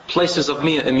places of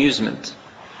mere amusement.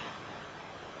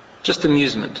 Just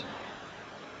amusement.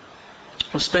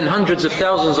 We'll spend hundreds of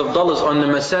thousands of dollars on the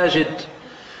masajid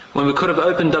when we could have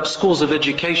opened up schools of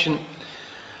education,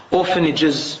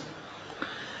 orphanages,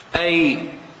 a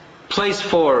place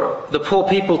for the poor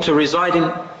people to reside in.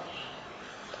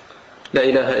 La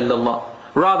ilaha illallah.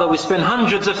 Rather, we spend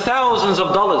hundreds of thousands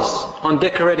of dollars on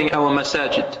decorating our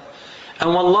masajid.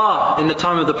 And wallah, in the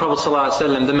time of the Prophet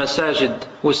ﷺ, the masajid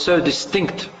was so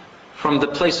distinct from the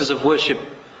places of worship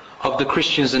of the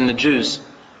Christians and the Jews.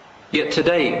 Yet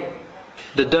today,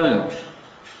 the dome,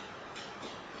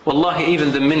 wallahi,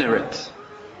 even the minaret,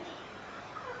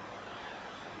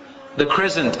 the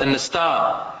crescent and the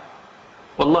star,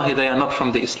 wallahi, they are not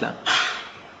from the Islam.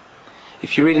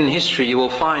 If you read in history, you will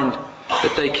find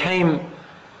that they came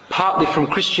partly from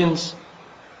Christians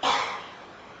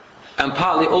and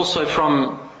partly also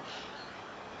from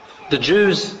the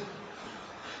Jews,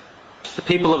 the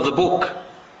people of the book.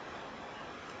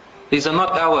 These are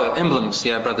not our emblems,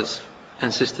 yeah, brothers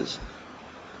and sisters.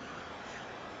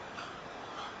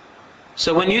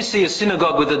 So when you see a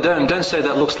synagogue with a dome, don't say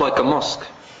that looks like a mosque.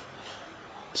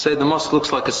 Say the mosque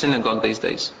looks like a synagogue these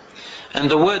days. And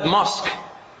the word mosque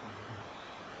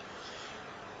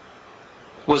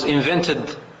was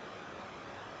invented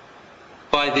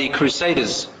by the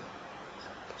Crusaders,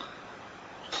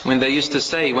 when they used to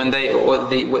say, when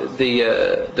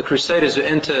the Crusaders who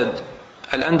entered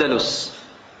Al-Andalus,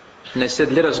 and they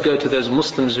said, let us go to those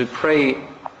Muslims who pray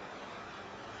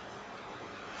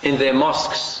in their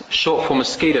mosques, short for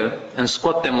mosquito, and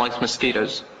squat them like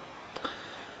mosquitoes.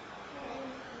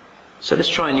 So let's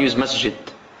try and use masjid,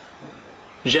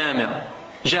 jami',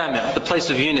 the place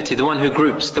of unity, the one who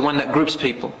groups, the one that groups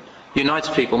people, unites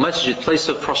people. Masjid, place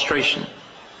of prostration,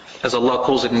 as Allah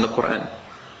calls it in the Quran.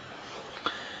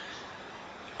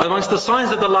 Amongst the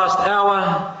signs of the last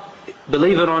hour,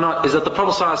 believe it or not, is that the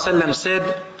Prophet ﷺ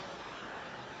said,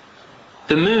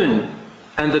 the moon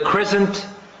and the crescent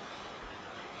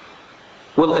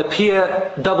will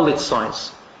appear double its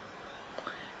size.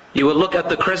 You will look at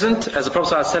the crescent, as the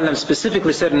Prophet ﷺ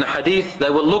specifically said in the hadith, they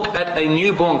will look at a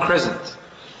newborn crescent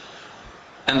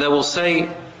and they will say,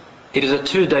 It is a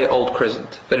 2-day-old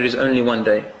crescent, but it is only 1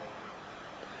 day.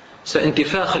 So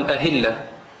intifakh al-ahilla,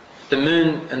 the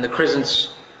moon and the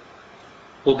crescents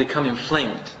will become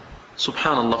inflamed,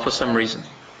 subhanallah, for some reason.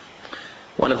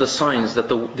 One of the signs that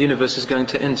the universe is going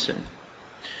to end soon.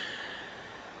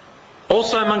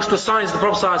 Also amongst the signs, the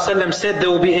Prophet ﷺ said there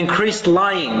will be increased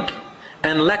lying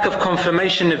and lack of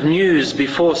confirmation of news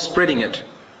before spreading it.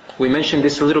 We mentioned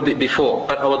this a little bit before,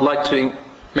 but I would like to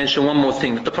mention one more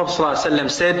thing. The Prophet ﷺ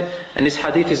said, and this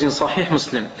hadith is in Sahih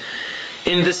Muslim,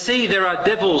 in the sea there are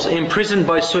devils imprisoned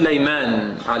by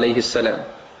Sulaiman alayhi salam.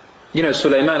 You know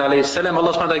Sulaiman alayhi salam,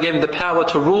 Allah subhanahu wa ta'ala gave him the power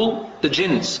to rule the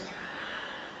jinns.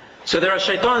 So there are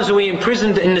shaitans who are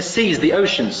imprisoned in the seas, the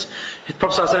oceans. The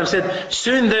Prophet ﷺ said,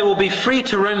 soon they will be free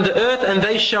to roam the earth and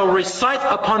they shall recite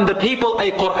upon the people a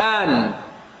Qur'an.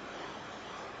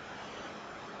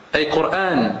 A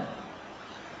Qur'an.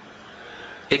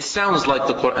 It sounds like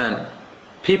the Qur'an.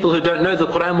 People who don't know the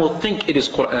Qur'an will think it is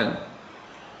Qur'an.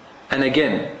 And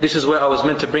again, this is where I was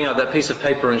meant to bring out that piece of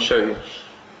paper and show you.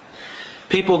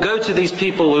 People go to these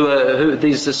people who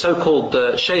these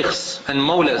so-called sheikhs and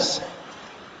mawlas,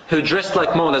 who dress like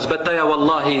mawlas, but they are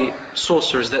wallahi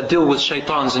sorcerers that deal with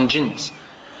shaitans and jinns.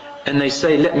 And they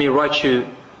say, let me write you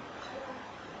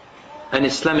an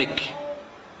Islamic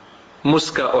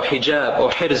muska or hijab or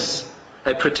hirz,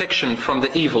 a protection from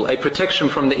the evil, a protection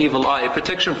from the evil eye, a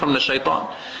protection from the shaitan.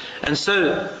 And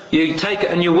so you take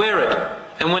it and you wear it.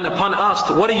 And when upon asked,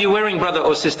 what are you wearing, brother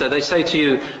or sister? They say to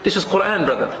you, this is Qur'an,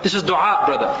 brother. This is dua,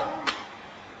 brother.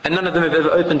 And none of them have ever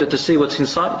opened it to see what's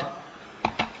inside.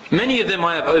 Many of them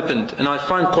I have opened, and I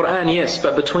find Qur'an, yes,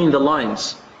 but between the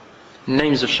lines,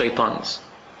 names of shaitans.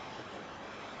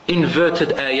 Inverted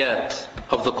ayat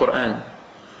of the Qur'an.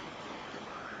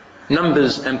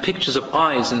 Numbers and pictures of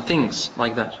eyes and things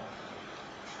like that.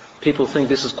 People think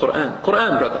this is Qur'an.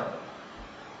 Qur'an, brother.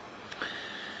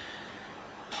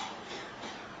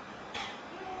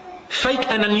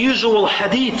 Fake and unusual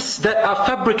hadiths that are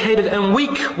fabricated and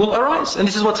weak will arise. And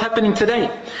this is what's happening today.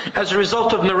 As a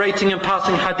result of narrating and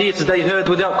passing hadiths they heard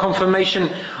without confirmation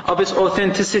of its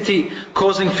authenticity,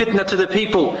 causing fitna to the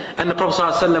people. And the Prophet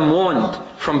ﷺ warned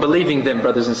from believing them,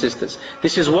 brothers and sisters.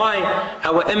 This is why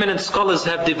our eminent scholars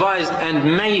have devised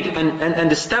and made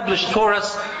and established for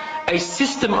us a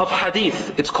system of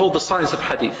hadith. It's called the science of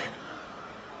hadith.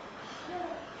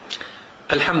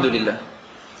 Alhamdulillah.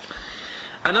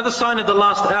 Another sign of the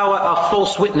last hour are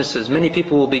false witnesses. Many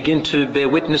people will begin to bear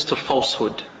witness to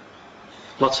falsehood.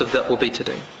 Lots of that will be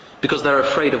today. Because they're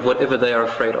afraid of whatever they are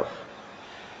afraid of.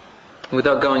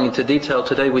 Without going into detail,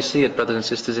 today we see it, brothers and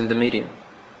sisters, in the media.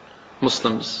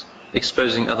 Muslims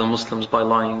exposing other Muslims by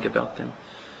lying about them.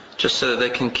 Just so that they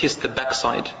can kiss the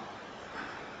backside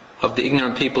of the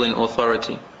ignorant people in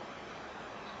authority.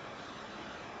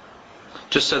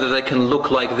 Just so that they can look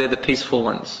like they're the peaceful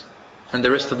ones. And the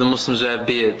rest of the Muslims who have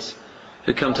beards,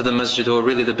 who come to the masjid, who are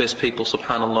really the best people,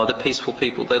 subhanAllah, the peaceful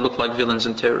people, they look like villains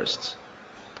and terrorists.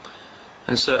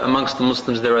 And so amongst the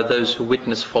Muslims there are those who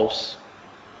witness false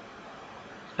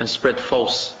and spread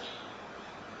false.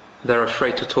 They're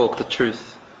afraid to talk the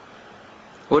truth.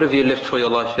 What have you left for your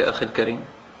life, ya Akhil Kareem?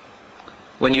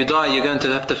 When you die, you're going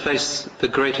to have to face the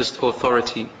greatest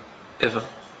authority ever.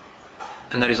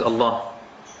 And that is Allah.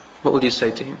 What will you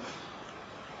say to Him?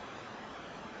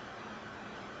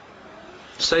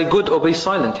 Say good or be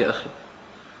silent, ya akhi.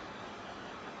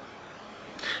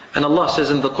 And Allah says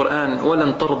in the Quran,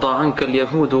 وَلَن تَرْضَى عَنْكَ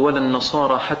الْيَهُودُ وَلَا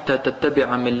النَّصَارَى حَتَّى تَتَّبِعَ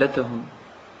مِلَّتَهُمْ.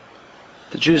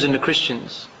 The Jews and the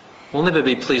Christians will never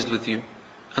be pleased with you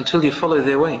until you follow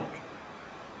their way.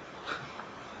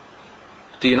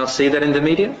 Do you not see that in the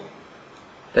media?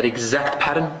 That exact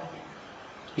pattern?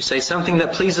 You say something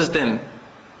that pleases them,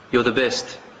 you're the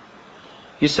best.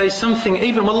 You say something,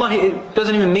 even wallahi, it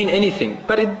doesn't even mean anything,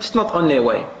 but it's not on their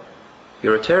way.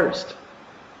 You're a terrorist.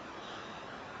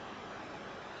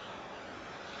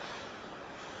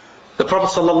 The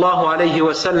Prophet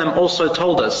ﷺ also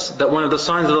told us that one of the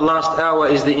signs of the last hour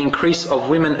is the increase of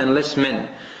women and less men.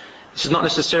 This is not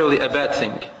necessarily a bad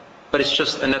thing, but it's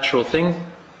just a natural thing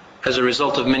as a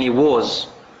result of many wars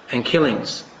and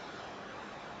killings.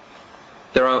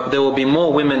 There will be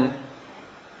more women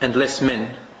and less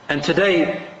men. And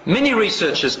today, many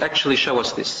researchers actually show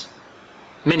us this.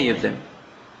 Many of them.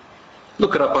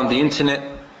 Look it up on the internet.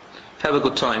 Have a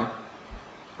good time.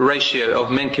 Ratio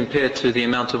of men compared to the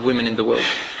amount of women in the world.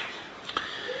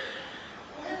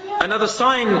 Another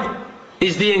sign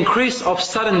is the increase of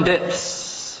sudden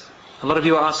deaths. A lot of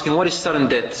you are asking, what is sudden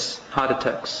deaths? Heart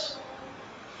attacks.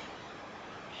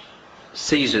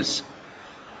 Seizures.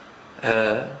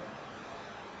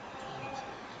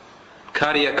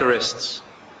 Cardiac arrests.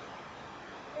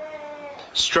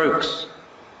 strokes.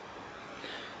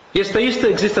 Yes, they used to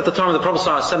exist at the time of the Prophet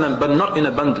ﷺ, but not in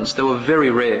abundance. They were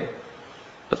very rare.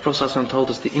 But the Prophet ﷺ told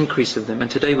us the increase of them. And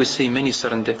today we see many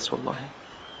sudden deaths, wallahi.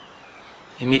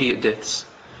 Immediate deaths.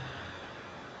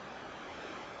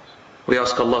 We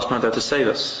ask Allah subhanahu wa ta'ala to save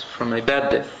us from a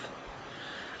bad death.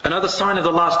 Another sign of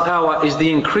the last hour is the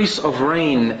increase of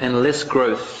rain and less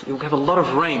growth. You'll have a lot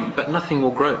of rain, but nothing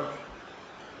will grow.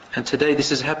 And today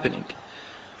this is happening.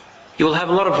 You will have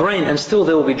a lot of rain and still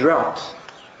there will be drought.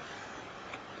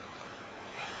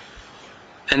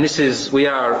 And we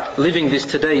are living this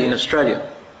today in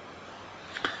Australia.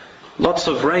 Lots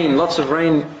of rain,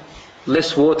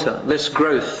 less water, less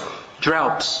growth,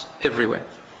 droughts everywhere.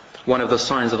 One of the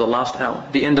signs of the last hour,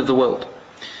 the end of the world.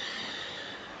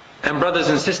 And brothers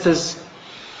and sisters,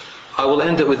 I will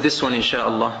end it with this one,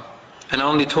 inshaAllah. And I'll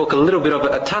only talk a little bit of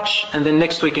it, a touch, and then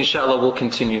next week, inshaAllah, we'll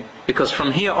continue. Because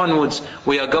from here onwards,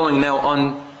 we are going now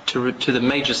on to the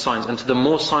major signs and to the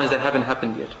more signs that haven't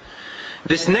happened yet.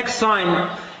 This next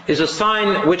sign is a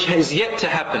sign which has yet to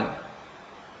happen,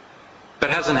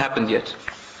 but hasn't happened yet.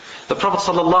 The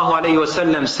Prophet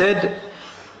ﷺ said,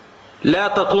 لا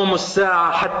تقوم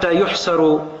الساعة حتى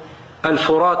يحسر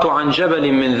الفرات عن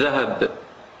جبل من ذهب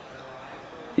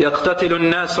يقتتل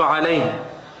الناس عليه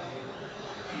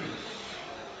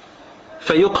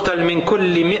فيقتل من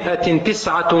كل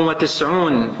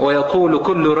 199 ويقول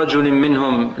كل رجل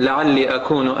منهم لعلي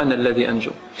أكون أنا الذي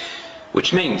أنجو.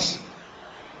 Which means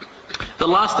the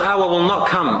last hour will not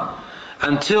come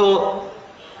until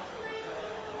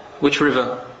which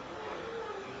river?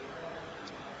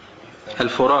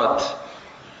 Al-Furat.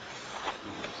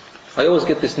 I always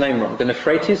get this name wrong. The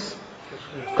Euphrates?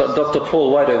 Got Dr.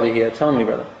 Paul White over here. Tell me,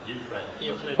 brother.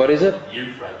 Euphrates. What is it?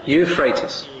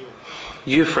 Euphrates.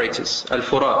 Euphrates.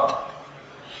 Al-Furat.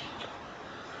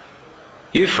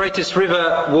 Euphrates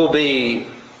River will be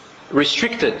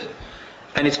restricted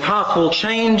and its path will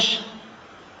change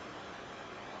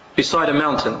beside a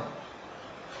mountain.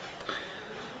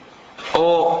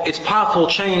 Or its path will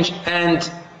change and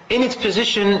in its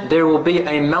position there will be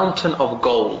a mountain of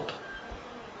gold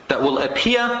that will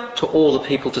appear to all the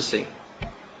people to see.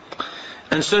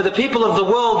 And so the people of the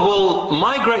world will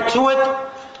migrate to it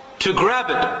to grab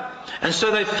it. And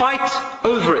so they fight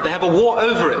over it. They have a war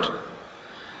over it.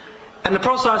 And the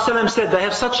Prophet ﷺ said they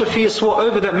have such a fierce war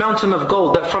over that mountain of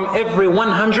gold that from every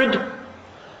 100,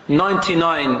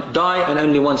 99 die and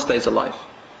only one stays alive.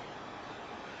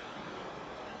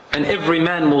 And every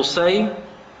man will say,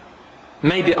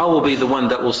 maybe I will be the one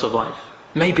that will survive.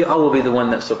 Maybe I will be the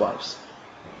one that survives.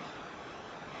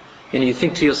 And you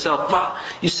think to yourself, wow,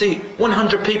 you see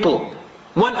 100 people,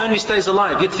 one only stays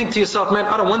alive. You'd think to yourself, man,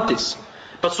 I don't want this.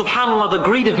 But subhanAllah, the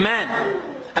greed of man,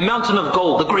 a mountain of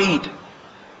gold, the greed.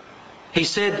 He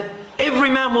said,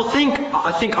 every man will think,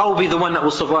 I think I will be the one that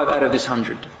will survive out of this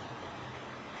 100.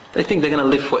 They think they're going to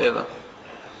live forever.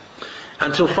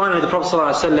 Until finally the Prophet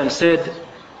ﷺ said,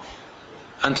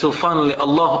 until finally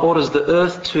Allah orders the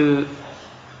earth to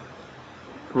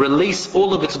release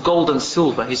all of its gold and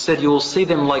silver. He said, you will see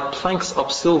them like planks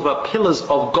of silver, pillars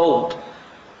of gold.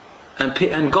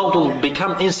 And gold will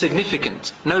become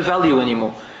insignificant, no value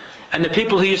anymore. And the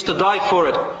people who used to die for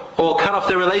it, or cut off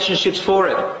their relationships for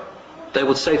it, they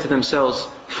would say to themselves,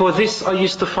 for this I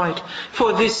used to fight,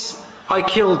 for this I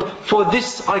killed, for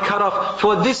this I cut off,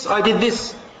 for this I did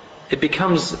this. It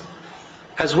becomes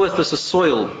as worthless as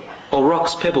soil or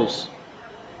rocks, pebbles.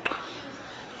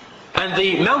 And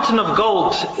the mountain of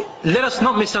gold, let us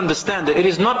not misunderstand it. It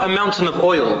is not a mountain of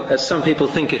oil, as some people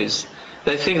think it is.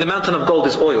 They think the mountain of gold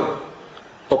is oil,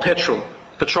 or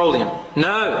petroleum.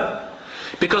 No.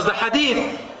 Because the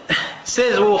hadith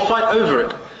says we will fight over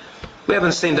it. We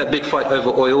haven't seen that big fight over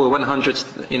oil, where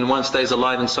 100 in one stays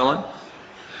alive and so on.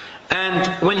 And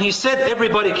when he said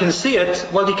everybody can see it,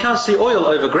 well, you can't see oil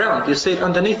over ground. You see it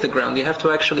underneath the ground. You have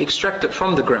to actually extract it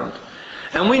from the ground.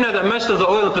 And we know that most of the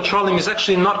oil and petroleum is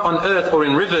actually not on earth or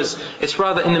in rivers. It's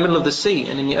rather in the middle of the sea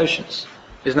and in the oceans.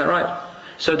 Isn't that right?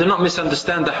 So do not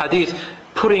misunderstand the hadith,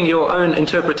 putting your own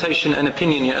interpretation and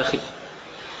opinion, ya akhi.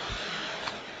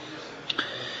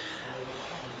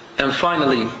 And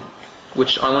finally,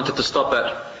 which I wanted to stop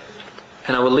at,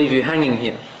 and I will leave you hanging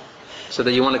here, so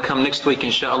that you want to come next week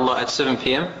inshaAllah at 7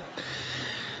 p.m.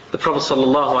 The Prophet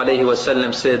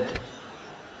ﷺ said,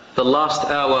 the last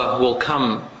hour will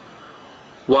come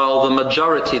while the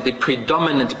majority, the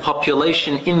predominant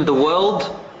population in the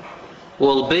world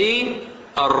will be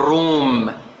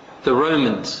Ar-Rum, the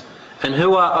Romans. And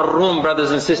who are Ar-Rum,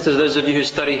 brothers and sisters? Those of you who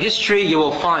study history, you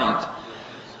will find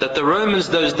that the Romans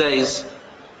those days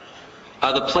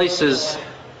are the places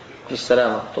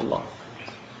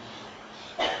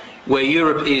where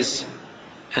Europe is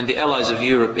and the allies of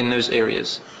Europe in those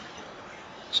areas.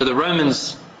 So the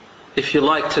Romans, if you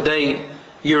like today,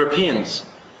 Europeans.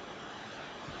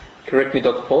 Correct me,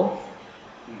 Dr. Paul?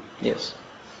 Yes.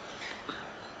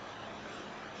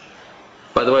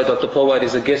 By the way, Dr. Paul White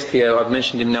is a guest here. I've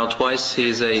mentioned him now twice. He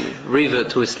is a revert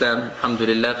to Islam,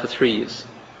 alhamdulillah, for 3 years.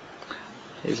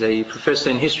 He's a professor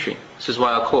in history. This is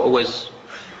why I always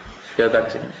go back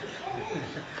to him.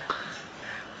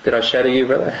 Did I shadow you,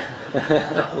 brother?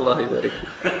 Allah barik.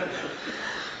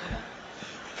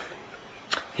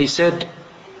 He said,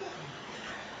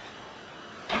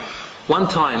 one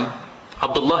time,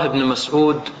 Abdullah ibn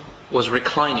Mas'ud was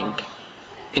reclining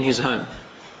in his home.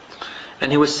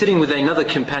 And he was sitting with another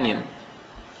companion,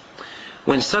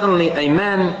 when suddenly a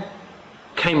man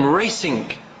came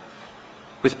racing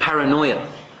with paranoia.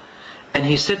 And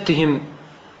he said to him,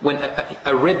 when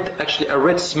a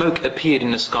red smoke appeared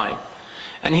in the sky.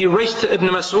 And he raced to Ibn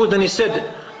Mas'ud and he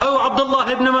said, "Oh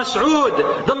Abdullah ibn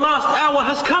Mas'ud, the last hour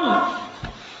has come."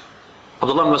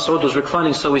 Abdullah ibn Mas'ud was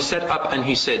reclining, so he sat up and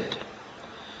he said,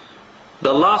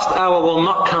 "The last hour will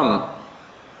not come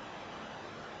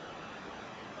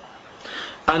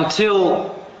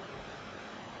until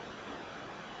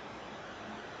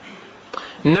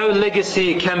no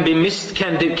legacy can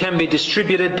be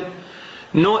distributed,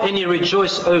 nor any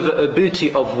rejoice over a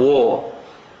booty of war."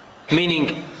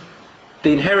 Meaning,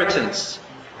 the inheritance,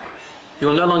 you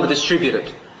will no longer distribute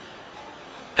it.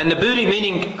 And the booty,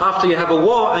 meaning after you have a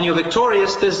war and you're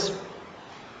victorious, there's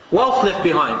wealth left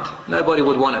behind. Nobody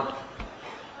would want it.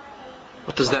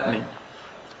 What does that mean?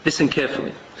 Listen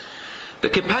carefully. The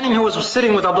companion who was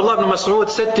sitting with Abdullah ibn Mas'ud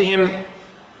said to him,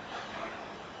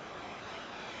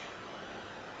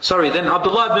 then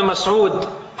Abdullah ibn Mas'ud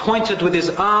pointed with his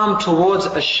arm towards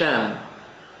Ash-Sham.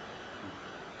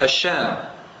 Ash-Sham.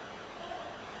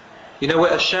 You know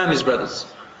where Ash-Sham is, brothers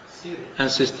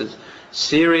and sisters?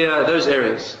 Syria, those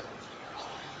areas.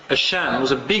 Ash-Sham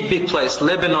was a big place.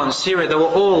 Lebanon, Syria, they were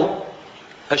all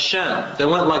Ash-Sham. They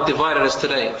weren't like divided as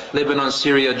today. Lebanon,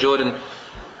 Syria, Jordan,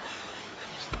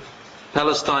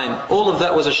 Palestine. All of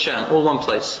that was Ash-Sham, all one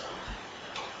place.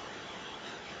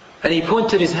 And he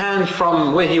pointed his hand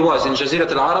from where he was, in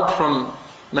Jazirat al-Arab, from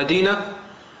Medina,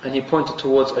 and he pointed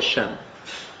towards Ash-Sham.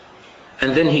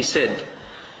 And then he said,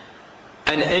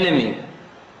 an enemy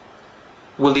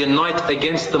will unite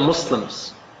against the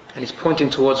Muslims. And he's pointing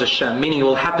towards Ash-Sham, meaning it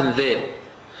will happen there.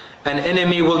 An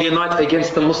enemy will unite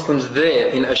against the Muslims there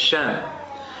in Ash-Sham.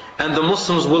 And the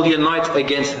Muslims will unite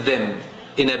against them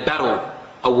in a battle,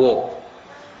 a war.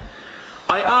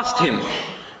 I asked him,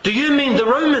 "Do you mean the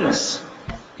Romans,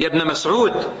 Ibn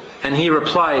Mas'ud?" And he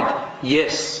replied,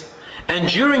 "Yes. And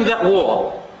during that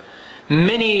war,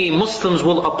 many Muslims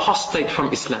will apostate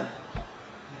from Islam.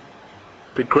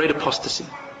 Great apostasy.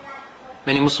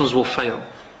 Many Muslims will fail.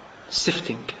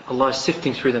 Sifting. Allah is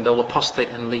sifting through them. They will apostate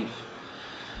and leave."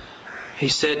 He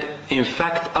said, in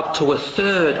fact, up to a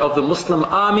third of the Muslim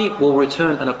army will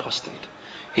return an apostate.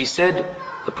 He said,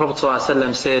 the Prophet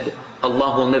ﷺ said,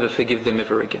 Allah will never forgive them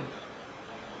ever again.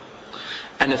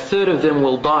 And a third of them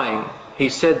will die. He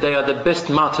said they are the best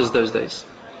martyrs those days.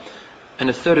 And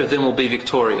a third of them will be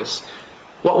victorious.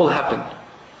 What will happen?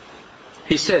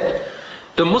 He said,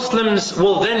 the Muslims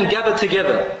will then gather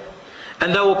together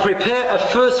and they will prepare a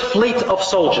first fleet of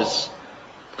soldiers.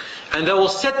 And they will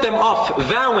set them off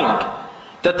vowing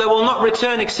that they will not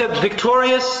return except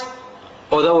victorious,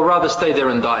 or they will rather stay there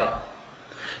and die.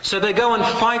 So they go and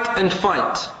fight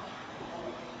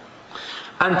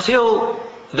until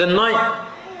the night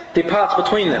departs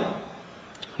between them.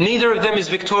 Neither of them is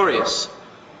victorious.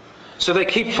 So they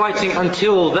keep fighting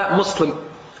until that Muslim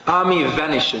army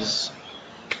vanishes.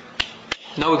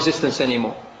 No existence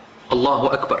anymore. Allahu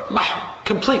Akbar.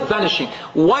 Complete vanishing,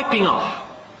 wiping off.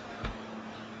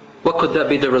 What could that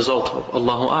be the result of?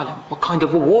 Allahu Alam. What kind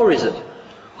of a war is it?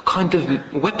 What kind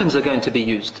of weapons are going to be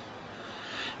used?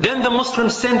 Then the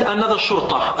Muslims send another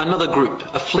shurta, another group,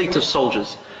 a fleet of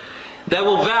soldiers. They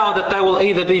will vow that they will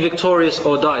either be victorious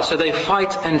or die. So they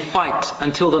fight and fight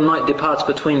until the night departs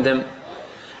between them.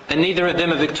 And neither of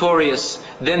them are victorious.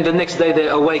 Then the next day they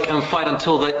awake and fight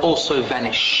until they also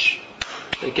vanish.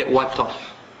 They get wiped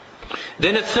off.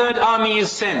 Then a third army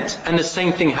is sent and the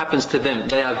same thing happens to them.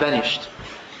 They are vanished.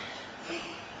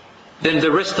 Then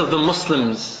the rest of the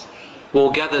Muslims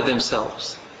will gather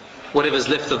themselves. Whatever's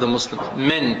left of the Muslims.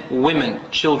 Men, women,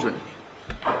 children.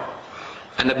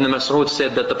 And Ibn Mas'ud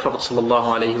said that the Prophet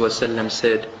ﷺ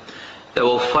said, they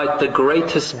will fight the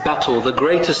greatest battle, the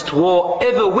greatest war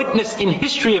ever witnessed in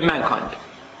history of mankind.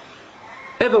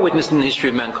 Ever witnessed in the history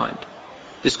of mankind.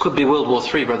 This could be World War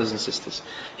III, brothers and sisters.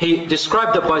 He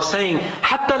described it by saying,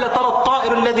 حَتَّى لَتَرَى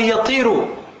الطَّائِرُ الَّذِي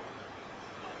يَطِيرُ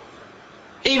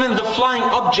Even the flying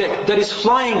object that is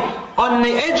flying on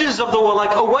the edges of the world,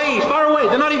 like away, far away,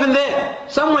 they're not even there,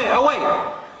 somewhere away,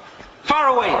 far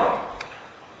away,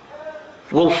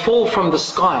 will fall from the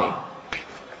sky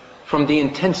from the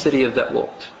intensity of that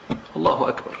world. Allahu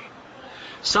Akbar.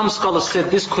 Some scholars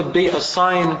said this could be a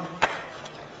sign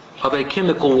of a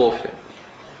chemical warfare.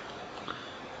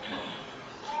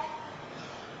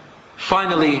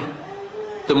 Finally,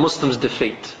 the Muslims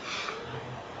defeat,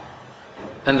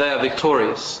 and they are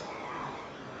victorious.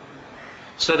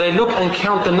 So they look and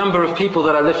count the number of people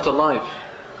that are left alive.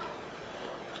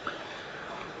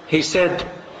 He said,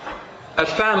 a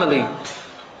family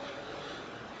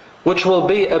which will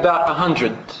be about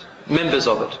 100 members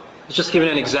of it. Let's just give you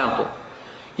an example.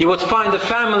 You would find a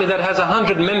family that has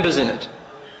 100 members in it.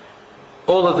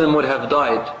 All of them would have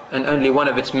died, and only one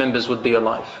of its members would be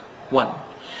alive. One.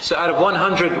 So out of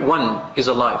 100, one is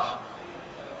alive.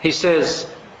 He says,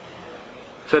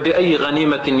 فَبِأَيِّ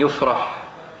غَنِيمَةٍ يُفْرَحْ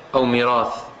أَوْ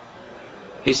مِيرَاثٍ.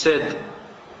 He said,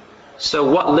 so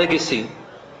what legacy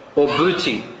or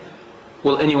booty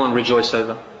will anyone rejoice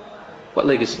over? What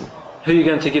legacy? Who are you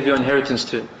going to give your inheritance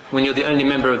to when you're the only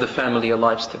member of the family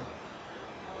alive still?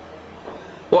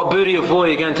 What booty of war are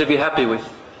you going to be happy with?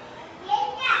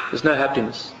 There's no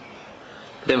happiness.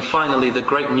 Then finally the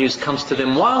great news comes to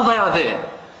them while they are there.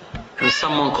 And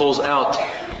someone calls out,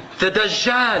 the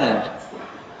Dajjal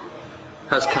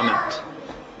has come out.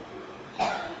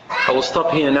 I will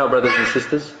stop here now, brothers and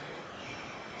sisters.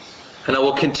 And I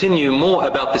will continue more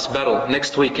about this battle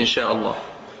next week, inshaAllah.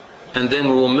 And then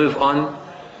we will move on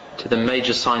to the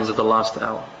major signs of the last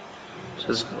hour. So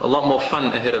there's a lot more fun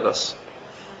ahead of us.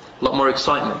 A lot more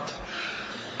excitement.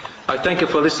 I thank you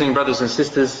for listening, brothers and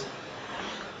sisters.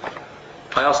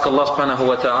 I ask Allah subhanahu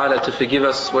wa ta'ala to forgive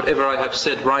us. Whatever I have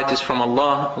said right is from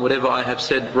Allah. Whatever I have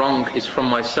said wrong is from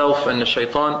myself and the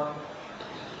shaitan.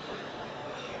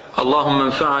 اللهم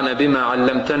انفعنا بما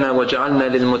علمتنا وجعلنا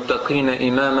للمتقين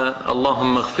إماما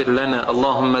اللهم اغفر لنا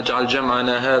اللهم اجعل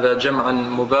جمعنا هذا جمعا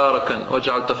مباركا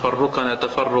واجعل تفرقنا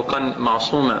تفرقا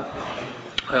معصوما.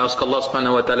 I ask Allah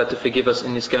subhanahu wa ta'ala to forgive us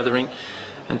in this gathering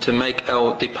and to make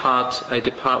our depart a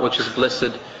depart which is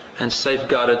blessed and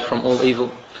safeguarded from all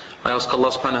evil. I ask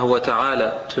Allah subhanahu wa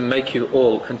ta'ala to make you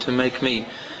all and to make me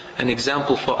an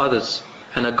example for others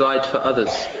and a guide for others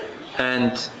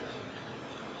and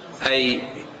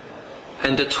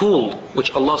a tool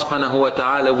which Allah subhanahu wa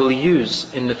ta'ala will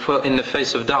use in the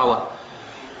face of da'wah.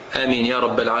 Ameen ya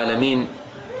Rabbal Alameen.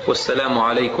 Wassalamu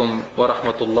alaikum wa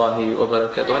rahmatullahi wa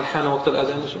barakatuh. هل حان وقت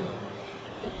الأذان؟